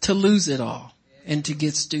to lose it all and to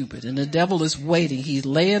get stupid. And the devil is waiting. He's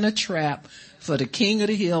laying a trap for the king of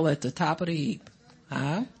the hill at the top of the heap.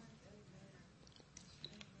 Huh?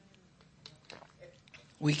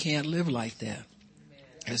 We can't live like that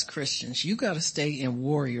as Christians. You got to stay in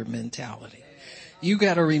warrior mentality. You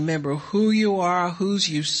got to remember who you are, whose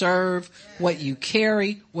you serve, what you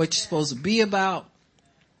carry, what you're supposed to be about.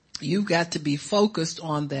 You've got to be focused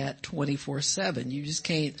on that 24/7. You just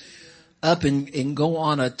can't up and go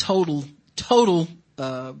on a total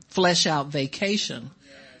flesh out vacation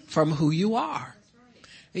from who you are.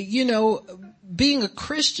 You know, being a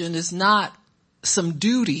Christian is not some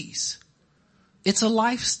duties. It's a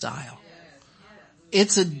lifestyle.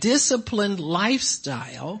 It's a disciplined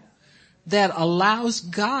lifestyle that allows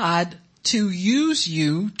God to use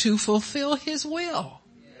you to fulfill his will.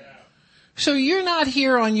 So you're not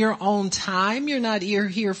here on your own time. You're not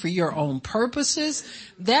here for your own purposes.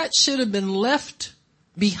 That should have been left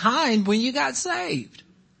behind when you got saved.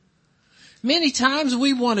 Many times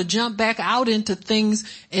we want to jump back out into things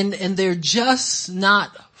and they're just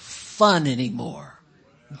not fun anymore.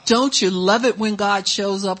 Don't you love it when God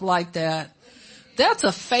shows up like that? That's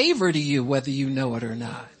a favor to you, whether you know it or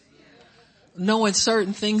not. Knowing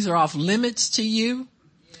certain things are off limits to you.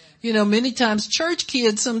 You know, many times church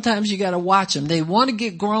kids, sometimes you got to watch them. They want to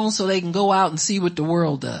get grown so they can go out and see what the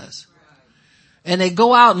world does. And they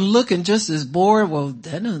go out and looking just as bored. Well,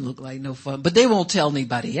 that doesn't look like no fun. But they won't tell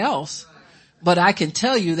anybody else. But I can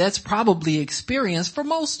tell you that's probably experience for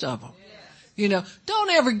most of them. You know,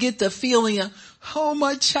 don't ever get the feeling of, oh,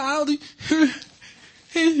 my child,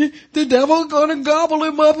 the devil's gonna gobble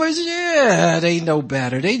him up. Yeah, they know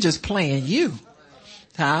better. They just playing you.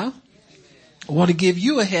 Huh? Want to give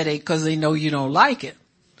you a headache because they know you don't like it.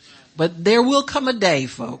 But there will come a day,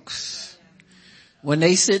 folks, when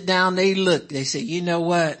they sit down, they look, they say, you know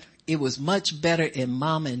what? It was much better in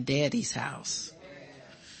mom and daddy's house.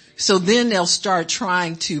 So then they'll start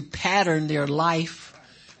trying to pattern their life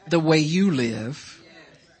the way you live.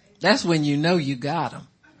 That's when you know you got them.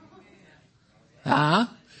 Huh?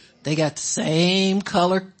 They got the same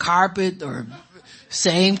color carpet or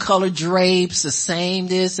same color drapes, the same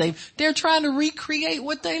this, same. They're trying to recreate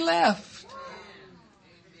what they left.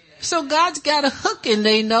 So God's got a hook in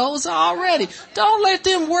their nose already. Don't let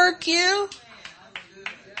them work you.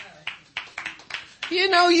 You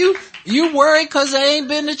know, you worry because they ain't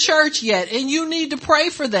been to church yet, and you need to pray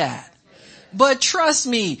for that. But trust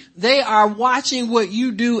me, they are watching what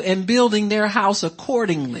you do and building their house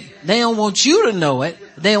accordingly. They don't want you to know it.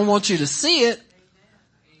 They don't want you to see it.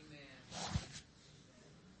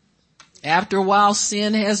 After a while,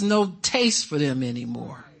 sin has no taste for them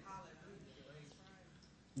anymore.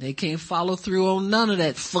 They can't follow through on none of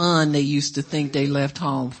that fun they used to think they left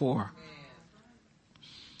home for.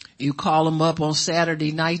 You call them up on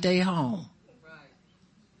Saturday night, they home.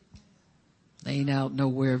 They ain't out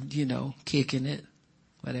nowhere, you know, kicking it,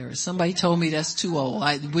 whatever. Somebody told me that's too old.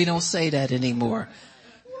 We don't say that anymore.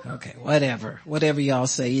 Okay, whatever. Whatever y'all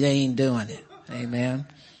say, they ain't doing it. Amen.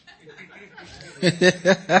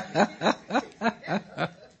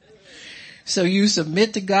 So you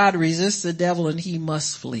submit to God, resist the devil, and he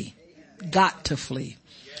must flee. Got to flee.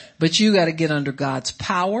 But you got to get under God's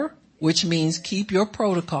power, which means keep your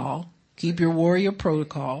protocol, keep your warrior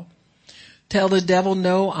protocol. Tell the devil,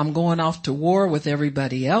 no, I'm going off to war with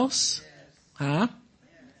everybody else. Huh?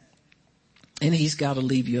 And he's got to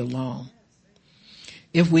leave you alone.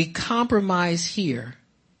 If we compromise here,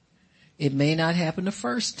 it may not happen the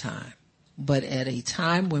first time, but at a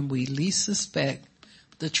time when we least suspect,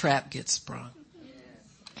 the trap gets sprung.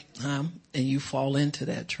 And you fall into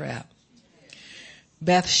that trap.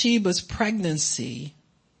 Bathsheba's pregnancy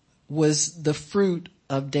was the fruit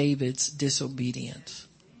of David's disobedience.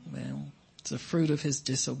 Well, it's a fruit of his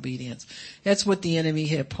disobedience. That's what the enemy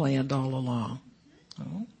had planned all along.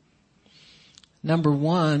 Oh. Number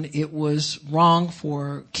one, it was wrong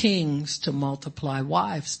for kings to multiply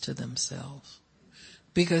wives to themselves,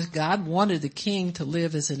 because God wanted the king to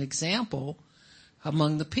live as an example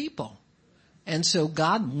among the people. And so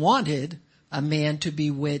God wanted a man to be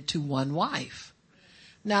wed to one wife.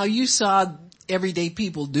 Now you saw everyday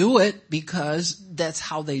people do it because that's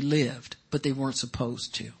how they lived, but they weren't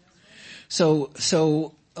supposed to.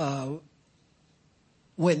 So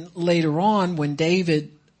when later on, when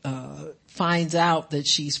David finds out that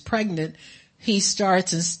she's pregnant, he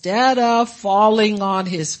starts, instead of falling on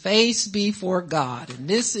his face before God. And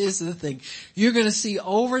this is the thing. You're going to see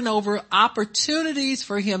over and over opportunities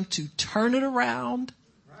for him to turn it around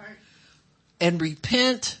and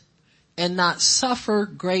repent and not suffer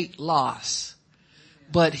great loss.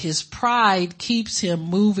 But his pride keeps him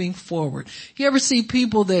moving forward. You ever see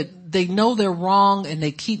people that they know they're wrong and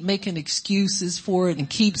they keep making excuses for it and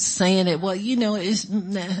keep saying it? Well,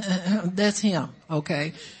 that's him.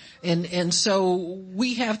 Okay. And so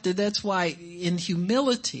we have to, that's why in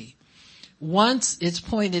humility, once it's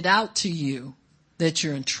pointed out to you that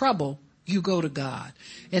you're in trouble, you go to God.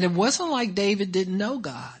 And it wasn't like David didn't know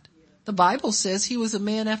God. The Bible says he was a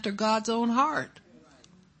man after God's own heart.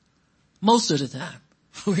 Most of the time.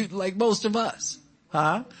 Like most of us.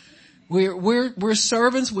 Huh? We're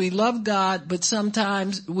servants, we love God, but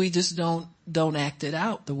sometimes we just don't act it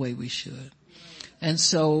out the way we should. And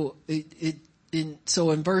so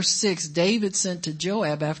so in verse 6, David sent to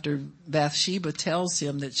Joab after Bathsheba tells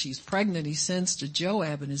him that she's pregnant. He sends to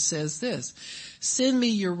Joab and it says this, send me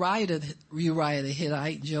Uriah the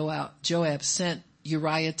Hittite. Joab sent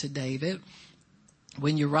Uriah to David.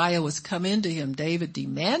 When Uriah was come into him, David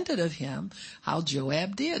demanded of him how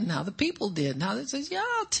Joab did and how the people did. And how they says, yeah,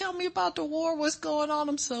 tell me about the war. What's going on?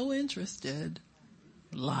 I'm so interested.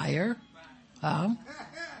 Liar.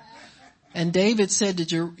 And David said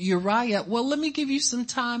to Uriah, well, let me give you some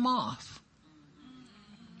time off.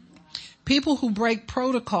 People who break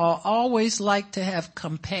protocol always like to have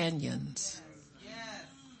companions.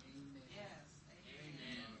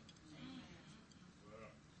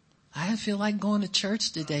 I didn't feel like going to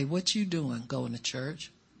church today. What you doing going to church?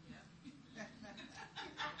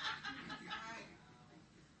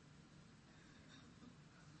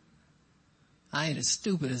 I ain't as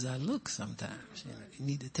stupid as I look sometimes. You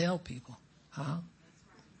need to tell people, huh?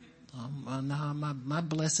 My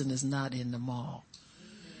blessing is not in the mall.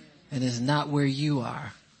 And it's not where you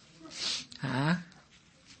are. Huh?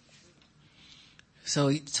 So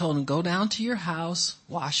he told him, go down to your house,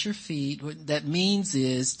 wash your feet. What that means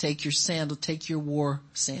is take your war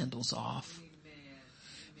sandals off.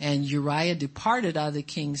 And Uriah departed out of the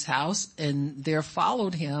king's house, and there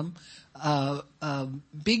followed him a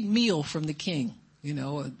big meal from the king,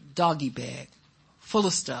 a doggy bag full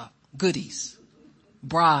of stuff, goodies,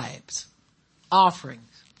 bribes,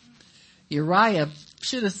 offerings. Uriah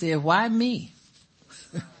should have said, why me?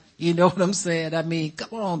 You know what I'm saying? I mean,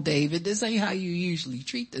 come on, David. This ain't how you usually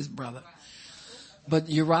treat this brother. But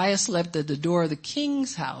Uriah slept at the door of the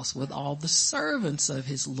king's house with all the servants of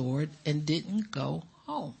his lord and didn't go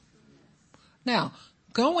home. Now,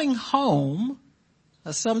 going home,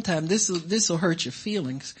 sometimes this will hurt your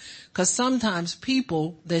feelings, because sometimes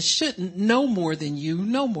people that shouldn't know more than you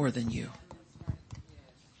know more than you.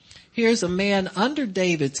 Here's a man under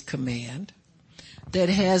David's command that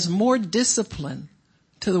has more discipline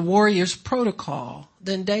to the warrior's protocol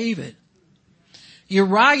than David.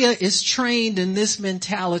 Uriah is trained in this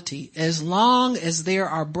mentality. As long as there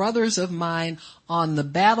are brothers of mine on the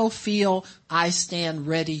battlefield, I stand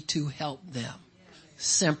ready to help them.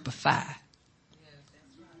 Simplify.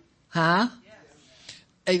 Huh?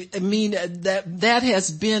 I mean, that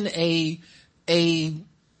has been a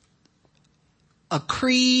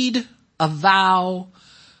creed, a vow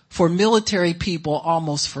for military people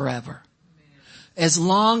almost forever. As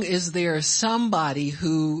long as there is somebody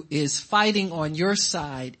who is fighting on your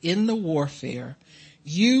side in the warfare,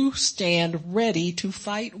 you stand ready to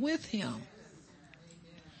fight with him.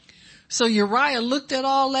 So Uriah looked at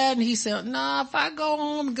all that and he said, nah, if I go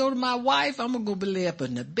home and go to my wife, I'm going to go lay up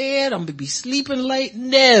in the bed. I'm going to be sleeping late.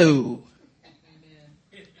 No.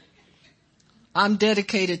 I'm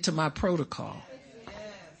dedicated to my protocol.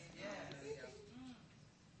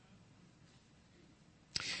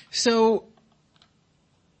 So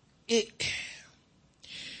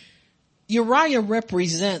Uriah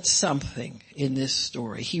represents something in this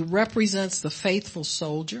story. He represents the faithful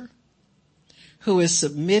soldier who is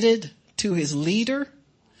submitted to his leader,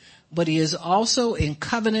 but he is also in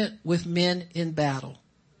covenant with men in battle.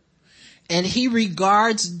 And he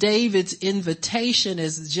regards David's invitation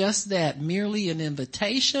as just that, merely an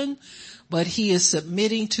invitation, but he is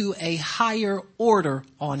submitting to a higher order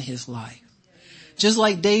on his life. Just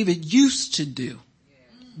like David used to do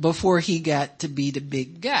before he got to be the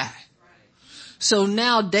big guy. So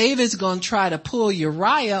now David's going to try to pull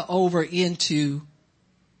Uriah over into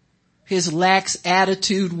his lax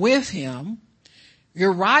attitude with him.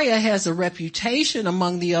 Uriah has a reputation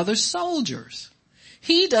among the other soldiers.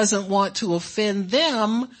 He doesn't want to offend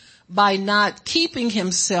them by not keeping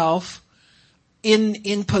himself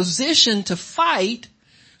in position to fight.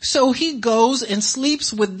 So he goes and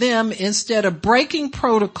sleeps with them instead of breaking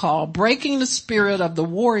protocol, breaking the spirit of the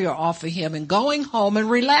warrior off of him and going home and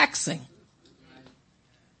relaxing.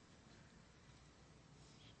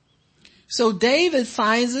 So David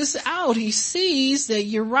finds this out. He sees that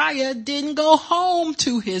Uriah didn't go home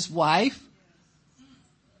to his wife.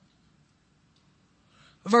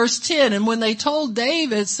 Verse 10, and when they told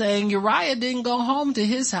David saying Uriah didn't go home to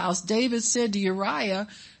his house, David said to Uriah,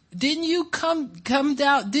 didn't you come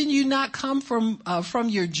down? Didn't you not come from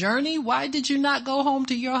your journey? Why did you not go home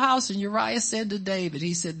to your house? And Uriah said to David,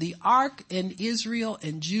 he said, the ark and Israel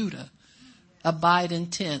and Judah abide in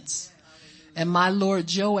tents, and my lord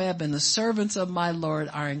Joab and the servants of my lord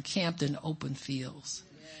are encamped in open fields.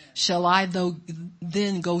 Shall I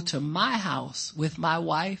then go to my house with my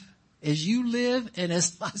wife? As you live and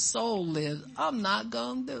as my soul lives, I'm not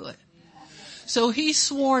going to do it. So he's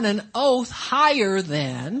sworn an oath higher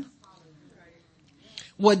than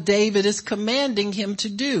what David is commanding him to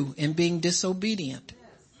do in being disobedient.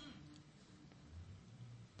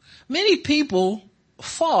 Many people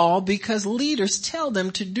fall because leaders tell them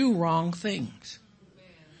to do wrong things.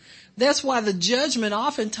 That's why the judgment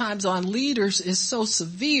oftentimes on leaders is so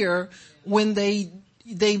severe when they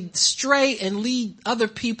stray and lead other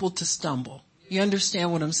people to stumble. You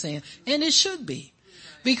understand what I'm saying? And it should be.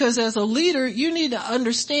 Because as a leader, you need to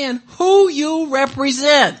understand who you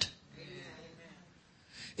represent.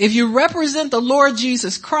 If you represent the Lord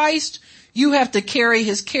Jesus Christ, you have to carry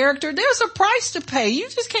his character. There's a price to pay. You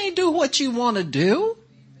just can't do what you want to do.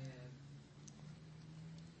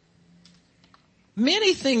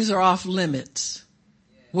 Many things are off limits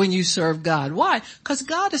when you serve God. Why? Because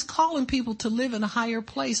God is calling people to live in a higher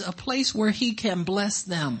place, a place where he can bless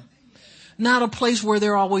them. Not a place where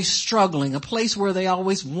they're always struggling, a place where they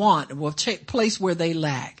always want, a place where they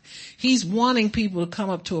lack. He's wanting people to come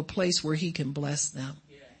up to a place where he can bless them.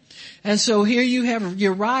 And so here you have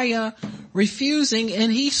Uriah refusing,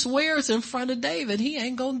 and he swears in front of David he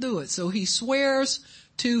ain't gonna do it. So he swears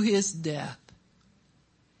to his death.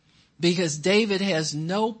 Because David has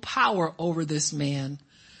no power over this man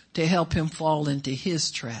to help him fall into his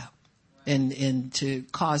trap and to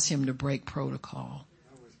cause him to break protocol.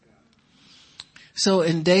 So,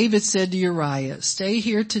 and David said to Uriah, stay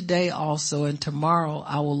here today also, and tomorrow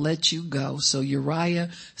I will let you go. So Uriah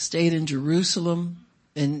stayed in Jerusalem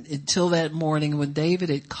until that morning. When David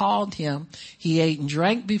had called him, he ate and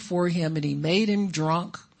drank before him, and he made him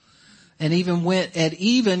drunk, and he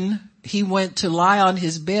went to lie on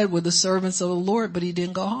his bed with the servants of the Lord, but he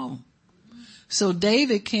didn't go home. So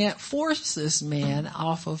David can't force this man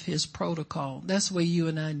off of his protocol. That's the way you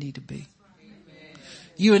and I need to be.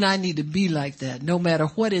 You and I need to be like that. No matter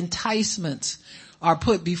what enticements are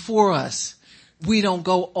put before us, we don't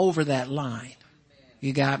go over that line.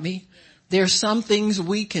 You got me? There's some things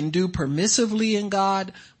we can do permissively in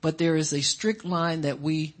God, but there is a strict line that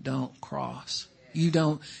we don't cross. You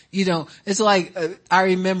don't, it's like, I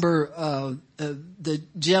remember, the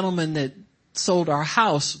gentleman that sold our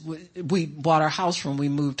house, we bought our house from, we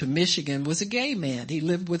moved to Michigan, was a gay man. He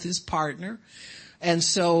lived with his partner. And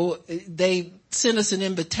so they sent us an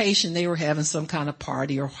invitation. They were having some kind of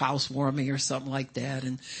party or housewarming or something like that.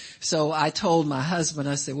 And so I told my husband,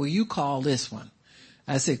 I said, well, you call this one.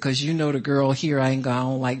 I said, cause you know the girl here, I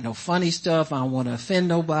don't like no funny stuff. I don't want to offend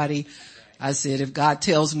nobody. I said, if God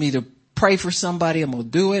tells me to pray for somebody, I'm going to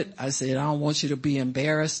do it. I said, I don't want you to be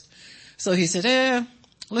embarrassed. So he said,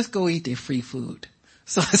 let's go eat their free food.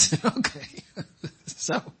 So I said, okay.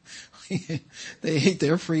 So they ate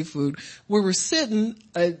their free food. We were sitting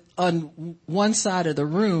on one side of the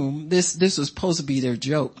room. This was supposed to be their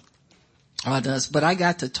joke on us, but I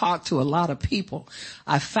got to talk to a lot of people.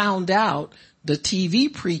 I found out the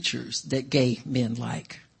TV preachers that gay men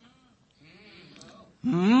like.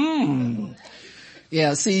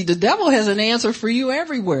 Yeah, see, the devil has an answer for you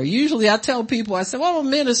everywhere. Usually I tell people, I say, well, I'm a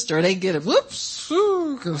minister. They get it. Whoops,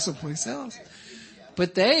 go someplace else.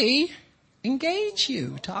 But they engage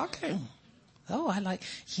you talking. Oh, I like,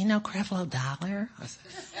 Creflo Dollar. I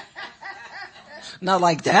said, not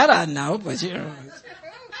like that, I know, but anyway.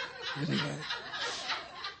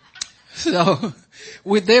 So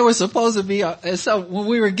they were supposed to be, so when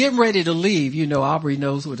we were getting ready to leave, Aubrey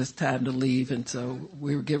knows when it's time to leave. And so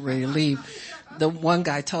we were getting ready to leave. The one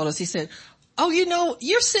guy told us, he said, oh,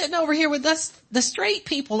 you're sitting over here with us. The straight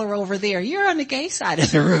people are over there. You're on the gay side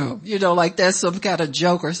of the room. Like that's some kind of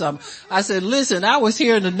joke or something. I said, listen, I was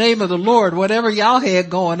here in the name of the Lord. Whatever y'all had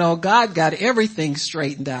going on, God got everything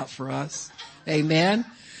straightened out for us. Amen.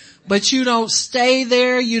 But you don't stay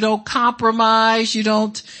there. You don't compromise. You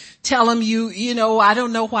don't tell them I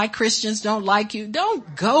don't know why Christians don't like you.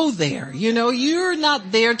 Don't go there. You're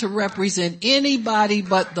not there to represent anybody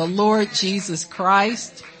but the Lord Jesus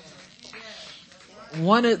Christ.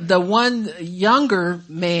 One younger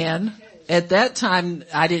man at that time,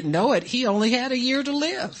 I didn't know it, he only had a year to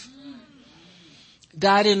live.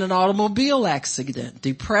 Died in an automobile accident,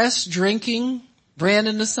 depressed, drinking, ran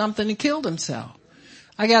into something and killed himself.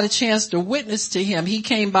 I got a chance to witness to him. He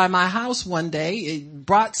came by my house one day. He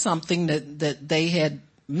brought something that they had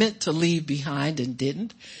meant to leave behind and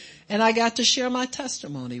didn't. And I got to share my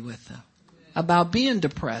testimony with him about being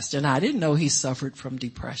depressed. And I didn't know he suffered from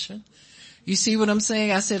depression. You see what I'm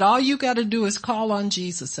saying? I said, all you got to do is call on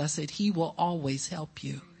Jesus. I said, he will always help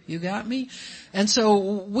you. You got me? And so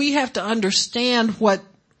we have to understand what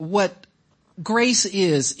grace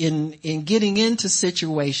is in getting into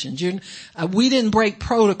situations. We didn't break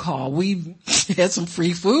protocol. We had some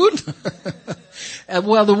free food.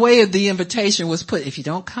 Well, the way of the invitation was put, if you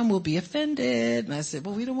don't come, we'll be offended. And I said,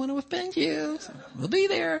 well, we don't want to offend you. So we'll be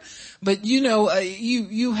there. But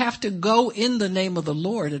you have to go in the name of the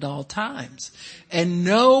Lord at all times and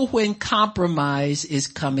know when compromise is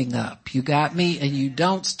coming up. You got me? And you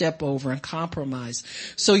don't step over and compromise.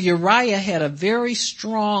 So Uriah had a very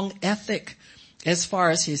strong ethic as far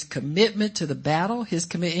as his commitment to the battle,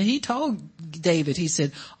 and he told David, he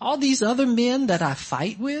said, all these other men that I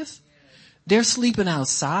fight with, they're sleeping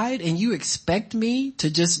outside and you expect me to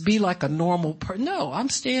just be like a normal person? No, I'm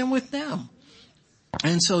staying with them.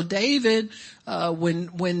 And so David,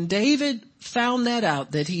 when David found that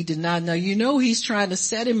out, that he did not know, he's trying to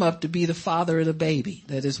set him up to be the father of the baby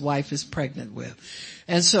that his wife is pregnant with.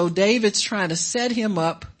 And so David's trying to set him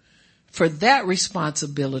up for that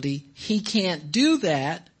responsibility. He can't do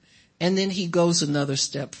that. And then he goes another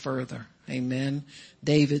step further. Amen.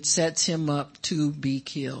 David sets him up to be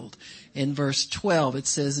killed. In verse 12, it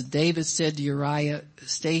says, David said to Uriah,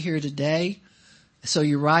 stay here today. So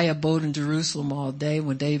Uriah abode in Jerusalem all day.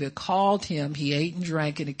 When David called him, he ate and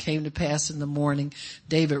drank, and it came to pass in the morning,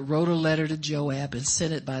 David wrote a letter to Joab and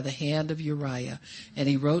sent it by the hand of Uriah. And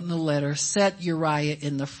he wrote in the letter, set Uriah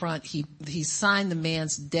in the front. He signed the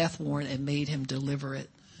man's death warrant and made him deliver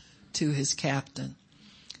it to his captain.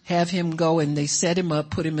 Have him go, and they set him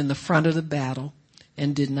up, put him in the front of the battle,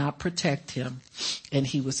 and did not protect him. And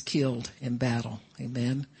he was killed in battle.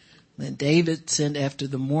 Amen. Then David sent, after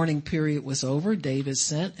the mourning period was over, David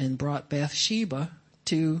sent and brought Bathsheba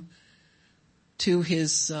to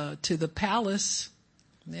the palace.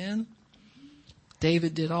 Then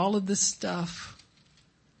David did all of this stuff.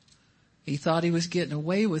 He thought he was getting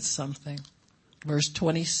away with something. Verse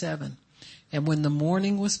 27. And when the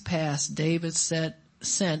morning was past, David sent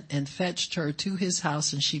and fetched her to his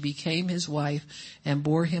house, and she became his wife and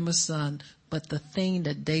bore him a son. But the thing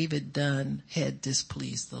that David done had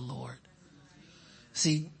displeased the Lord.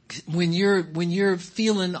 See, when you're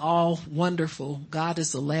feeling all wonderful, God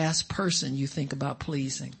is the last person you think about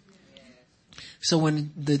pleasing. So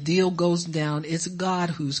when the deal goes down, it's God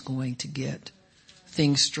who's going to get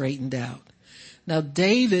things straightened out. Now,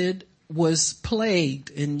 David was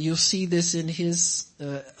plagued, and you'll see this in his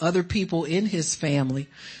other people in his family,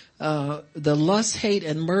 the lust, hate,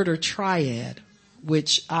 and murder triad,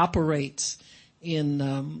 which operates in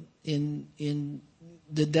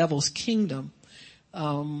the devil's kingdom.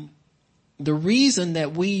 The reason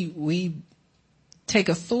that we take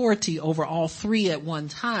authority over all three at one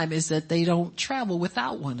time is that they don't travel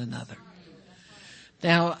without one another.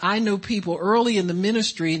 Now, I know people early in the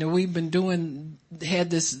ministry, we've been had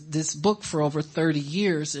this book for over 30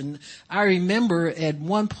 years, and I remember at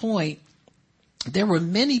one point there were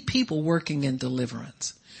many people working in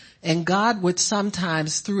deliverance. And God would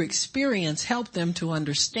sometimes, through experience, help them to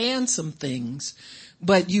understand some things,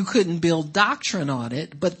 but you couldn't build doctrine on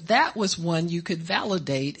it. But that was one you could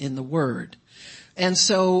validate in the Word. And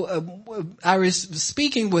so I was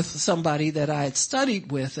speaking with somebody that I had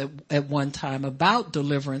studied with at one time about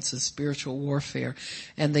deliverance and spiritual warfare.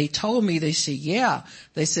 And they told me, they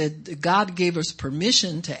said, God gave us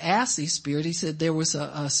permission to ask these spirits. He said there was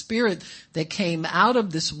a spirit that came out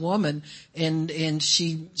of this woman, and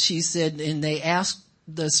she said, and they asked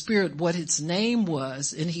the spirit what its name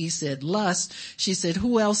was, and he said lust. She said,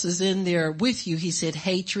 who else is in there with you? He said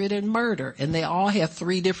hatred and murder. And they all have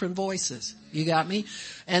three different voices. You got me?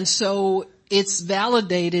 And so it's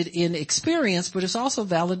validated in experience, but it's also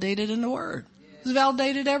validated in the Word. It's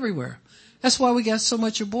validated everywhere. That's why we got so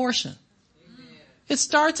much abortion. It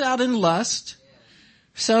starts out in lust.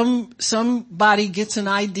 Somebody gets an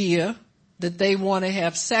idea that they want to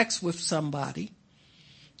have sex with somebody.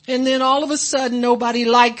 And then all of a sudden nobody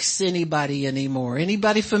likes anybody anymore.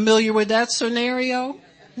 Anybody familiar with that scenario?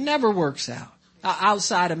 Never works out.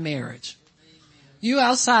 Outside of marriage. You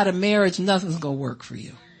outside of marriage, nothing's going to work for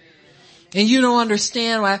you. And you don't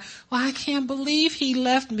understand why, well, I can't believe he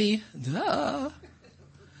left me. Duh.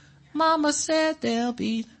 Mama said there'll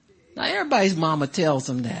be. Now everybody's mama tells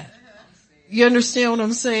them that. You understand what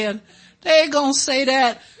I'm saying? They ain't gonna say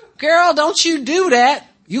that. Girl, don't you do that.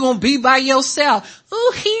 You're gonna be by yourself.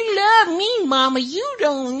 Oh, he loved me, mama. You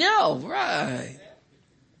don't know. Right.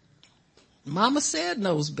 Mama said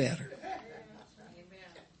knows better.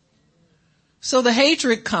 So the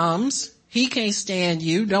hatred comes. He can't stand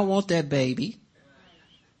you. Don't want that baby.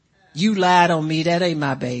 You lied on me. That ain't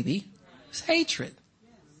my baby. It's hatred.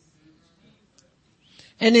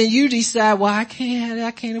 And then you decide, well, I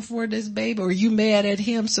can't afford this baby. Or you mad at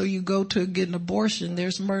him, so you go to get an abortion.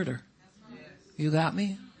 There's murder. You got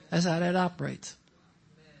me? That's how that operates.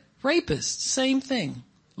 Rapists, same thing.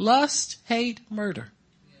 Lust, hate, murder.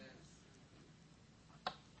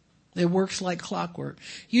 It works like clockwork.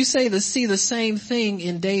 You see the same thing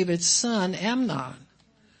in David's son Amnon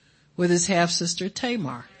with his half-sister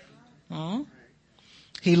Tamar. Huh?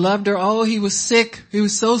 He loved her. Oh, he was sick. He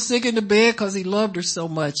was so sick in the bed because he loved her so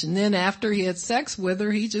much. And then after he had sex with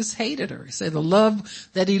her, he just hated her. He said the love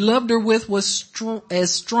that he loved her with was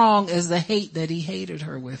as strong as the hate that he hated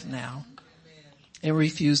her with now, and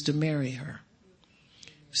refused to marry her.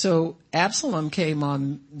 So Absalom came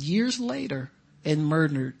on years later and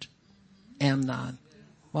murdered Amnon.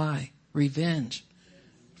 Why? Revenge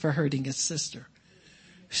for hurting his sister.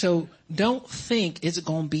 So don't think it's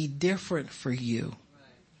going to be different for you.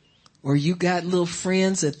 Or you got little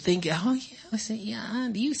friends that think, oh yeah, I say, yeah,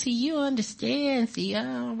 you understand. See,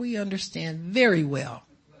 we understand very well.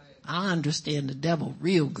 I understand the devil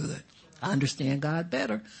real good. I understand God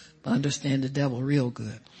better, but I understand the devil real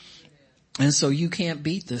good. And so you can't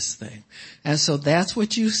beat this thing. And so that's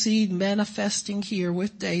what you see manifesting here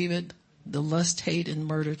with David, the lust, hate, and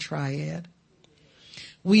murder triad.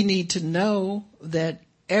 We need to know that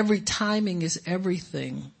every timing is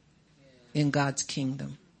everything in God's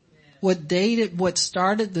kingdom. What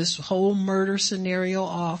started this whole murder scenario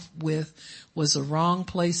off with was the wrong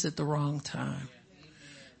place at the wrong time.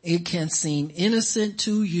 It can seem innocent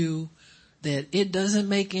to you that it doesn't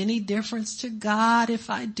make any difference to God if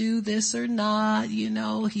I do this or not. You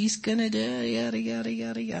know, he's gonna do yada, yada,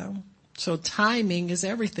 yada, yada. So timing is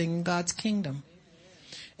everything in God's kingdom.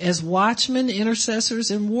 As watchmen, intercessors,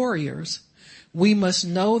 and warriors, we must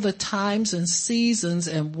know the times and seasons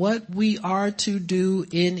and what we are to do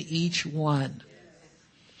in each one.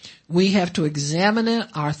 We have to examine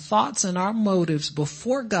our thoughts and our motives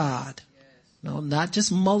before God. No, not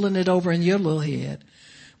just mulling it over in your little head,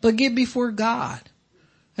 but get before God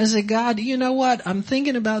and say, God, you know what? I'm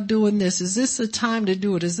thinking about doing this. Is this the time to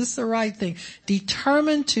do it? Is this the right thing?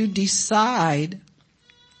 Determined to decide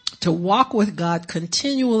to walk with God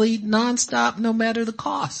continually, nonstop, no matter the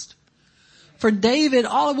cost. For David,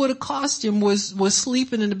 all it would have cost him was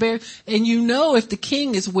sleeping in the bed. And you know, if the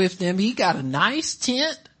king is with them, he got a nice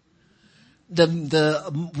tent.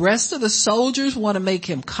 The rest of the soldiers want to make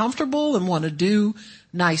him comfortable and want to do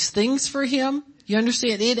nice things for him. You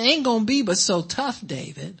understand? It ain't gonna be but so tough,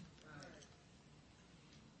 David.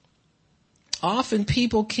 Often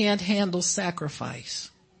people can't handle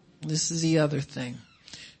sacrifice. This is the other thing.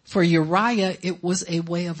 For Uriah, it was a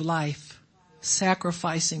way of life.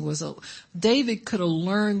 Sacrificing David could have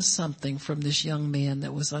learned something from this young man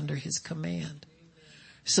that was under his command.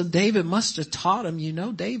 So David must have taught him,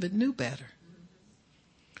 David knew better.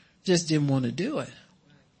 Just didn't want to do it.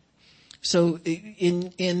 So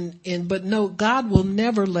but no, God will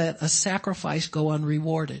never let a sacrifice go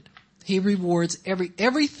unrewarded. He rewards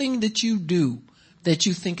everything that you do that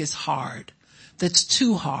you think is hard, that's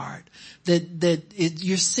too hard,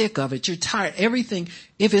 you're sick of it, you're tired, everything.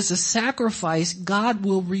 If it's a sacrifice, God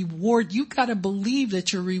will reward. You gotta believe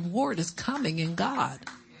that your reward is coming in God.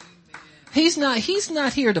 He's not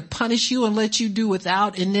here to punish you and let you do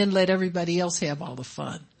without and then let everybody else have all the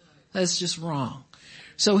fun. That's just wrong.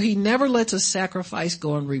 So he never lets a sacrifice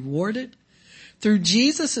go unrewarded. Through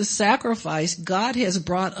Jesus' sacrifice, God has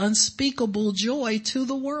brought unspeakable joy to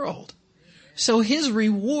the world. So his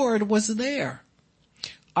reward was there.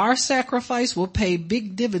 Our sacrifice will pay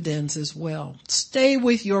big dividends as well. Stay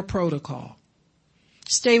with your protocol.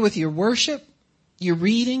 Stay with your worship, your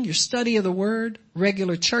reading, your study of the word,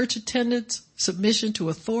 regular church attendance, submission to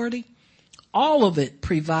authority. All of it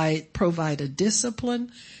provide a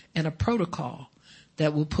discipline and a protocol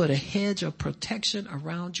that will put a hedge of protection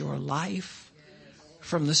around your life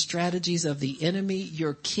from the strategies of the enemy.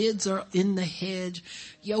 Your kids are in the hedge.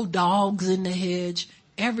 Your dog's in the hedge.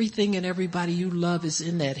 Everything and everybody you love is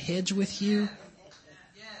in that hedge with you.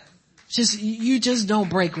 You just don't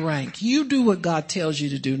break rank. You do what God tells you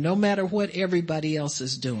to do, no matter what everybody else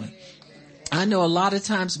is doing. I know a lot of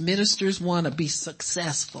times ministers want to be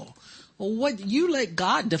successful. Well, you let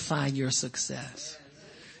God define your success.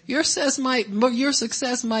 Your success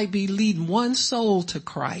might be leading one soul to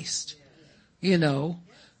Christ.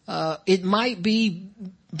 It might be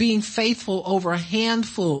being faithful over a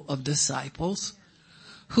handful of disciples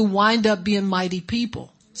who wind up being mighty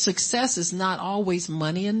people. Success is not always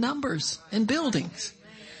money and numbers and buildings.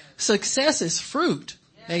 Success is fruit.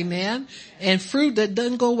 Amen. And fruit that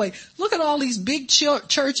doesn't go away. Look at all these big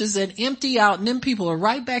churches that empty out, and then people are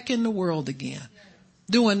right back in the world again,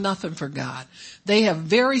 doing nothing for God. They have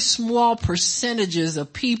very small percentages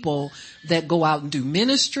of people that go out and do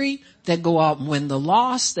ministry, that go out and win the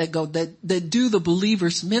lost, that do the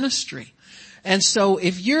believer's ministry. And so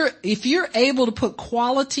if you're able to put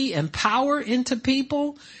quality and power into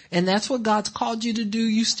people, and that's what God's called you to do,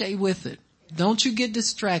 you stay with it. Don't you get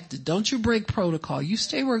distracted. Don't you break protocol. You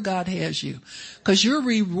stay where God has you, because your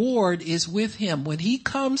reward is with him. When he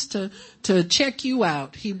comes to check you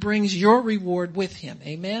out, he brings your reward with him.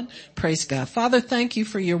 Amen. Praise God. Father, thank you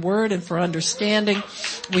for your word and for understanding.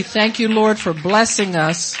 We thank you, Lord, for blessing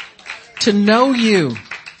us to know you.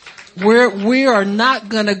 We are not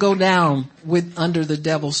going to go down under the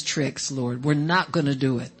devil's tricks, Lord. We're not going to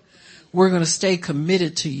do it. We're going to stay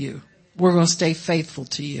committed to you. We're going to stay faithful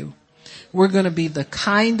to you. We're going to be the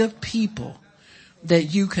kind of people that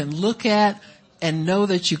you can look at and know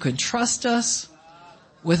that you can trust us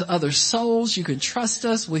with other souls. You can trust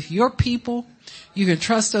us with your people. You can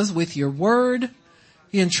trust us with your word.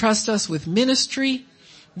 You can trust us with ministry,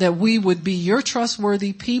 that we would be your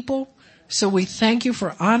trustworthy people. So we thank you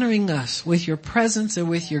for honoring us with your presence and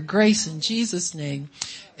with your grace in Jesus' name.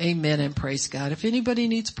 Amen and praise God. If anybody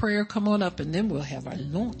needs prayer, come on up and then we'll have our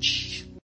lunch.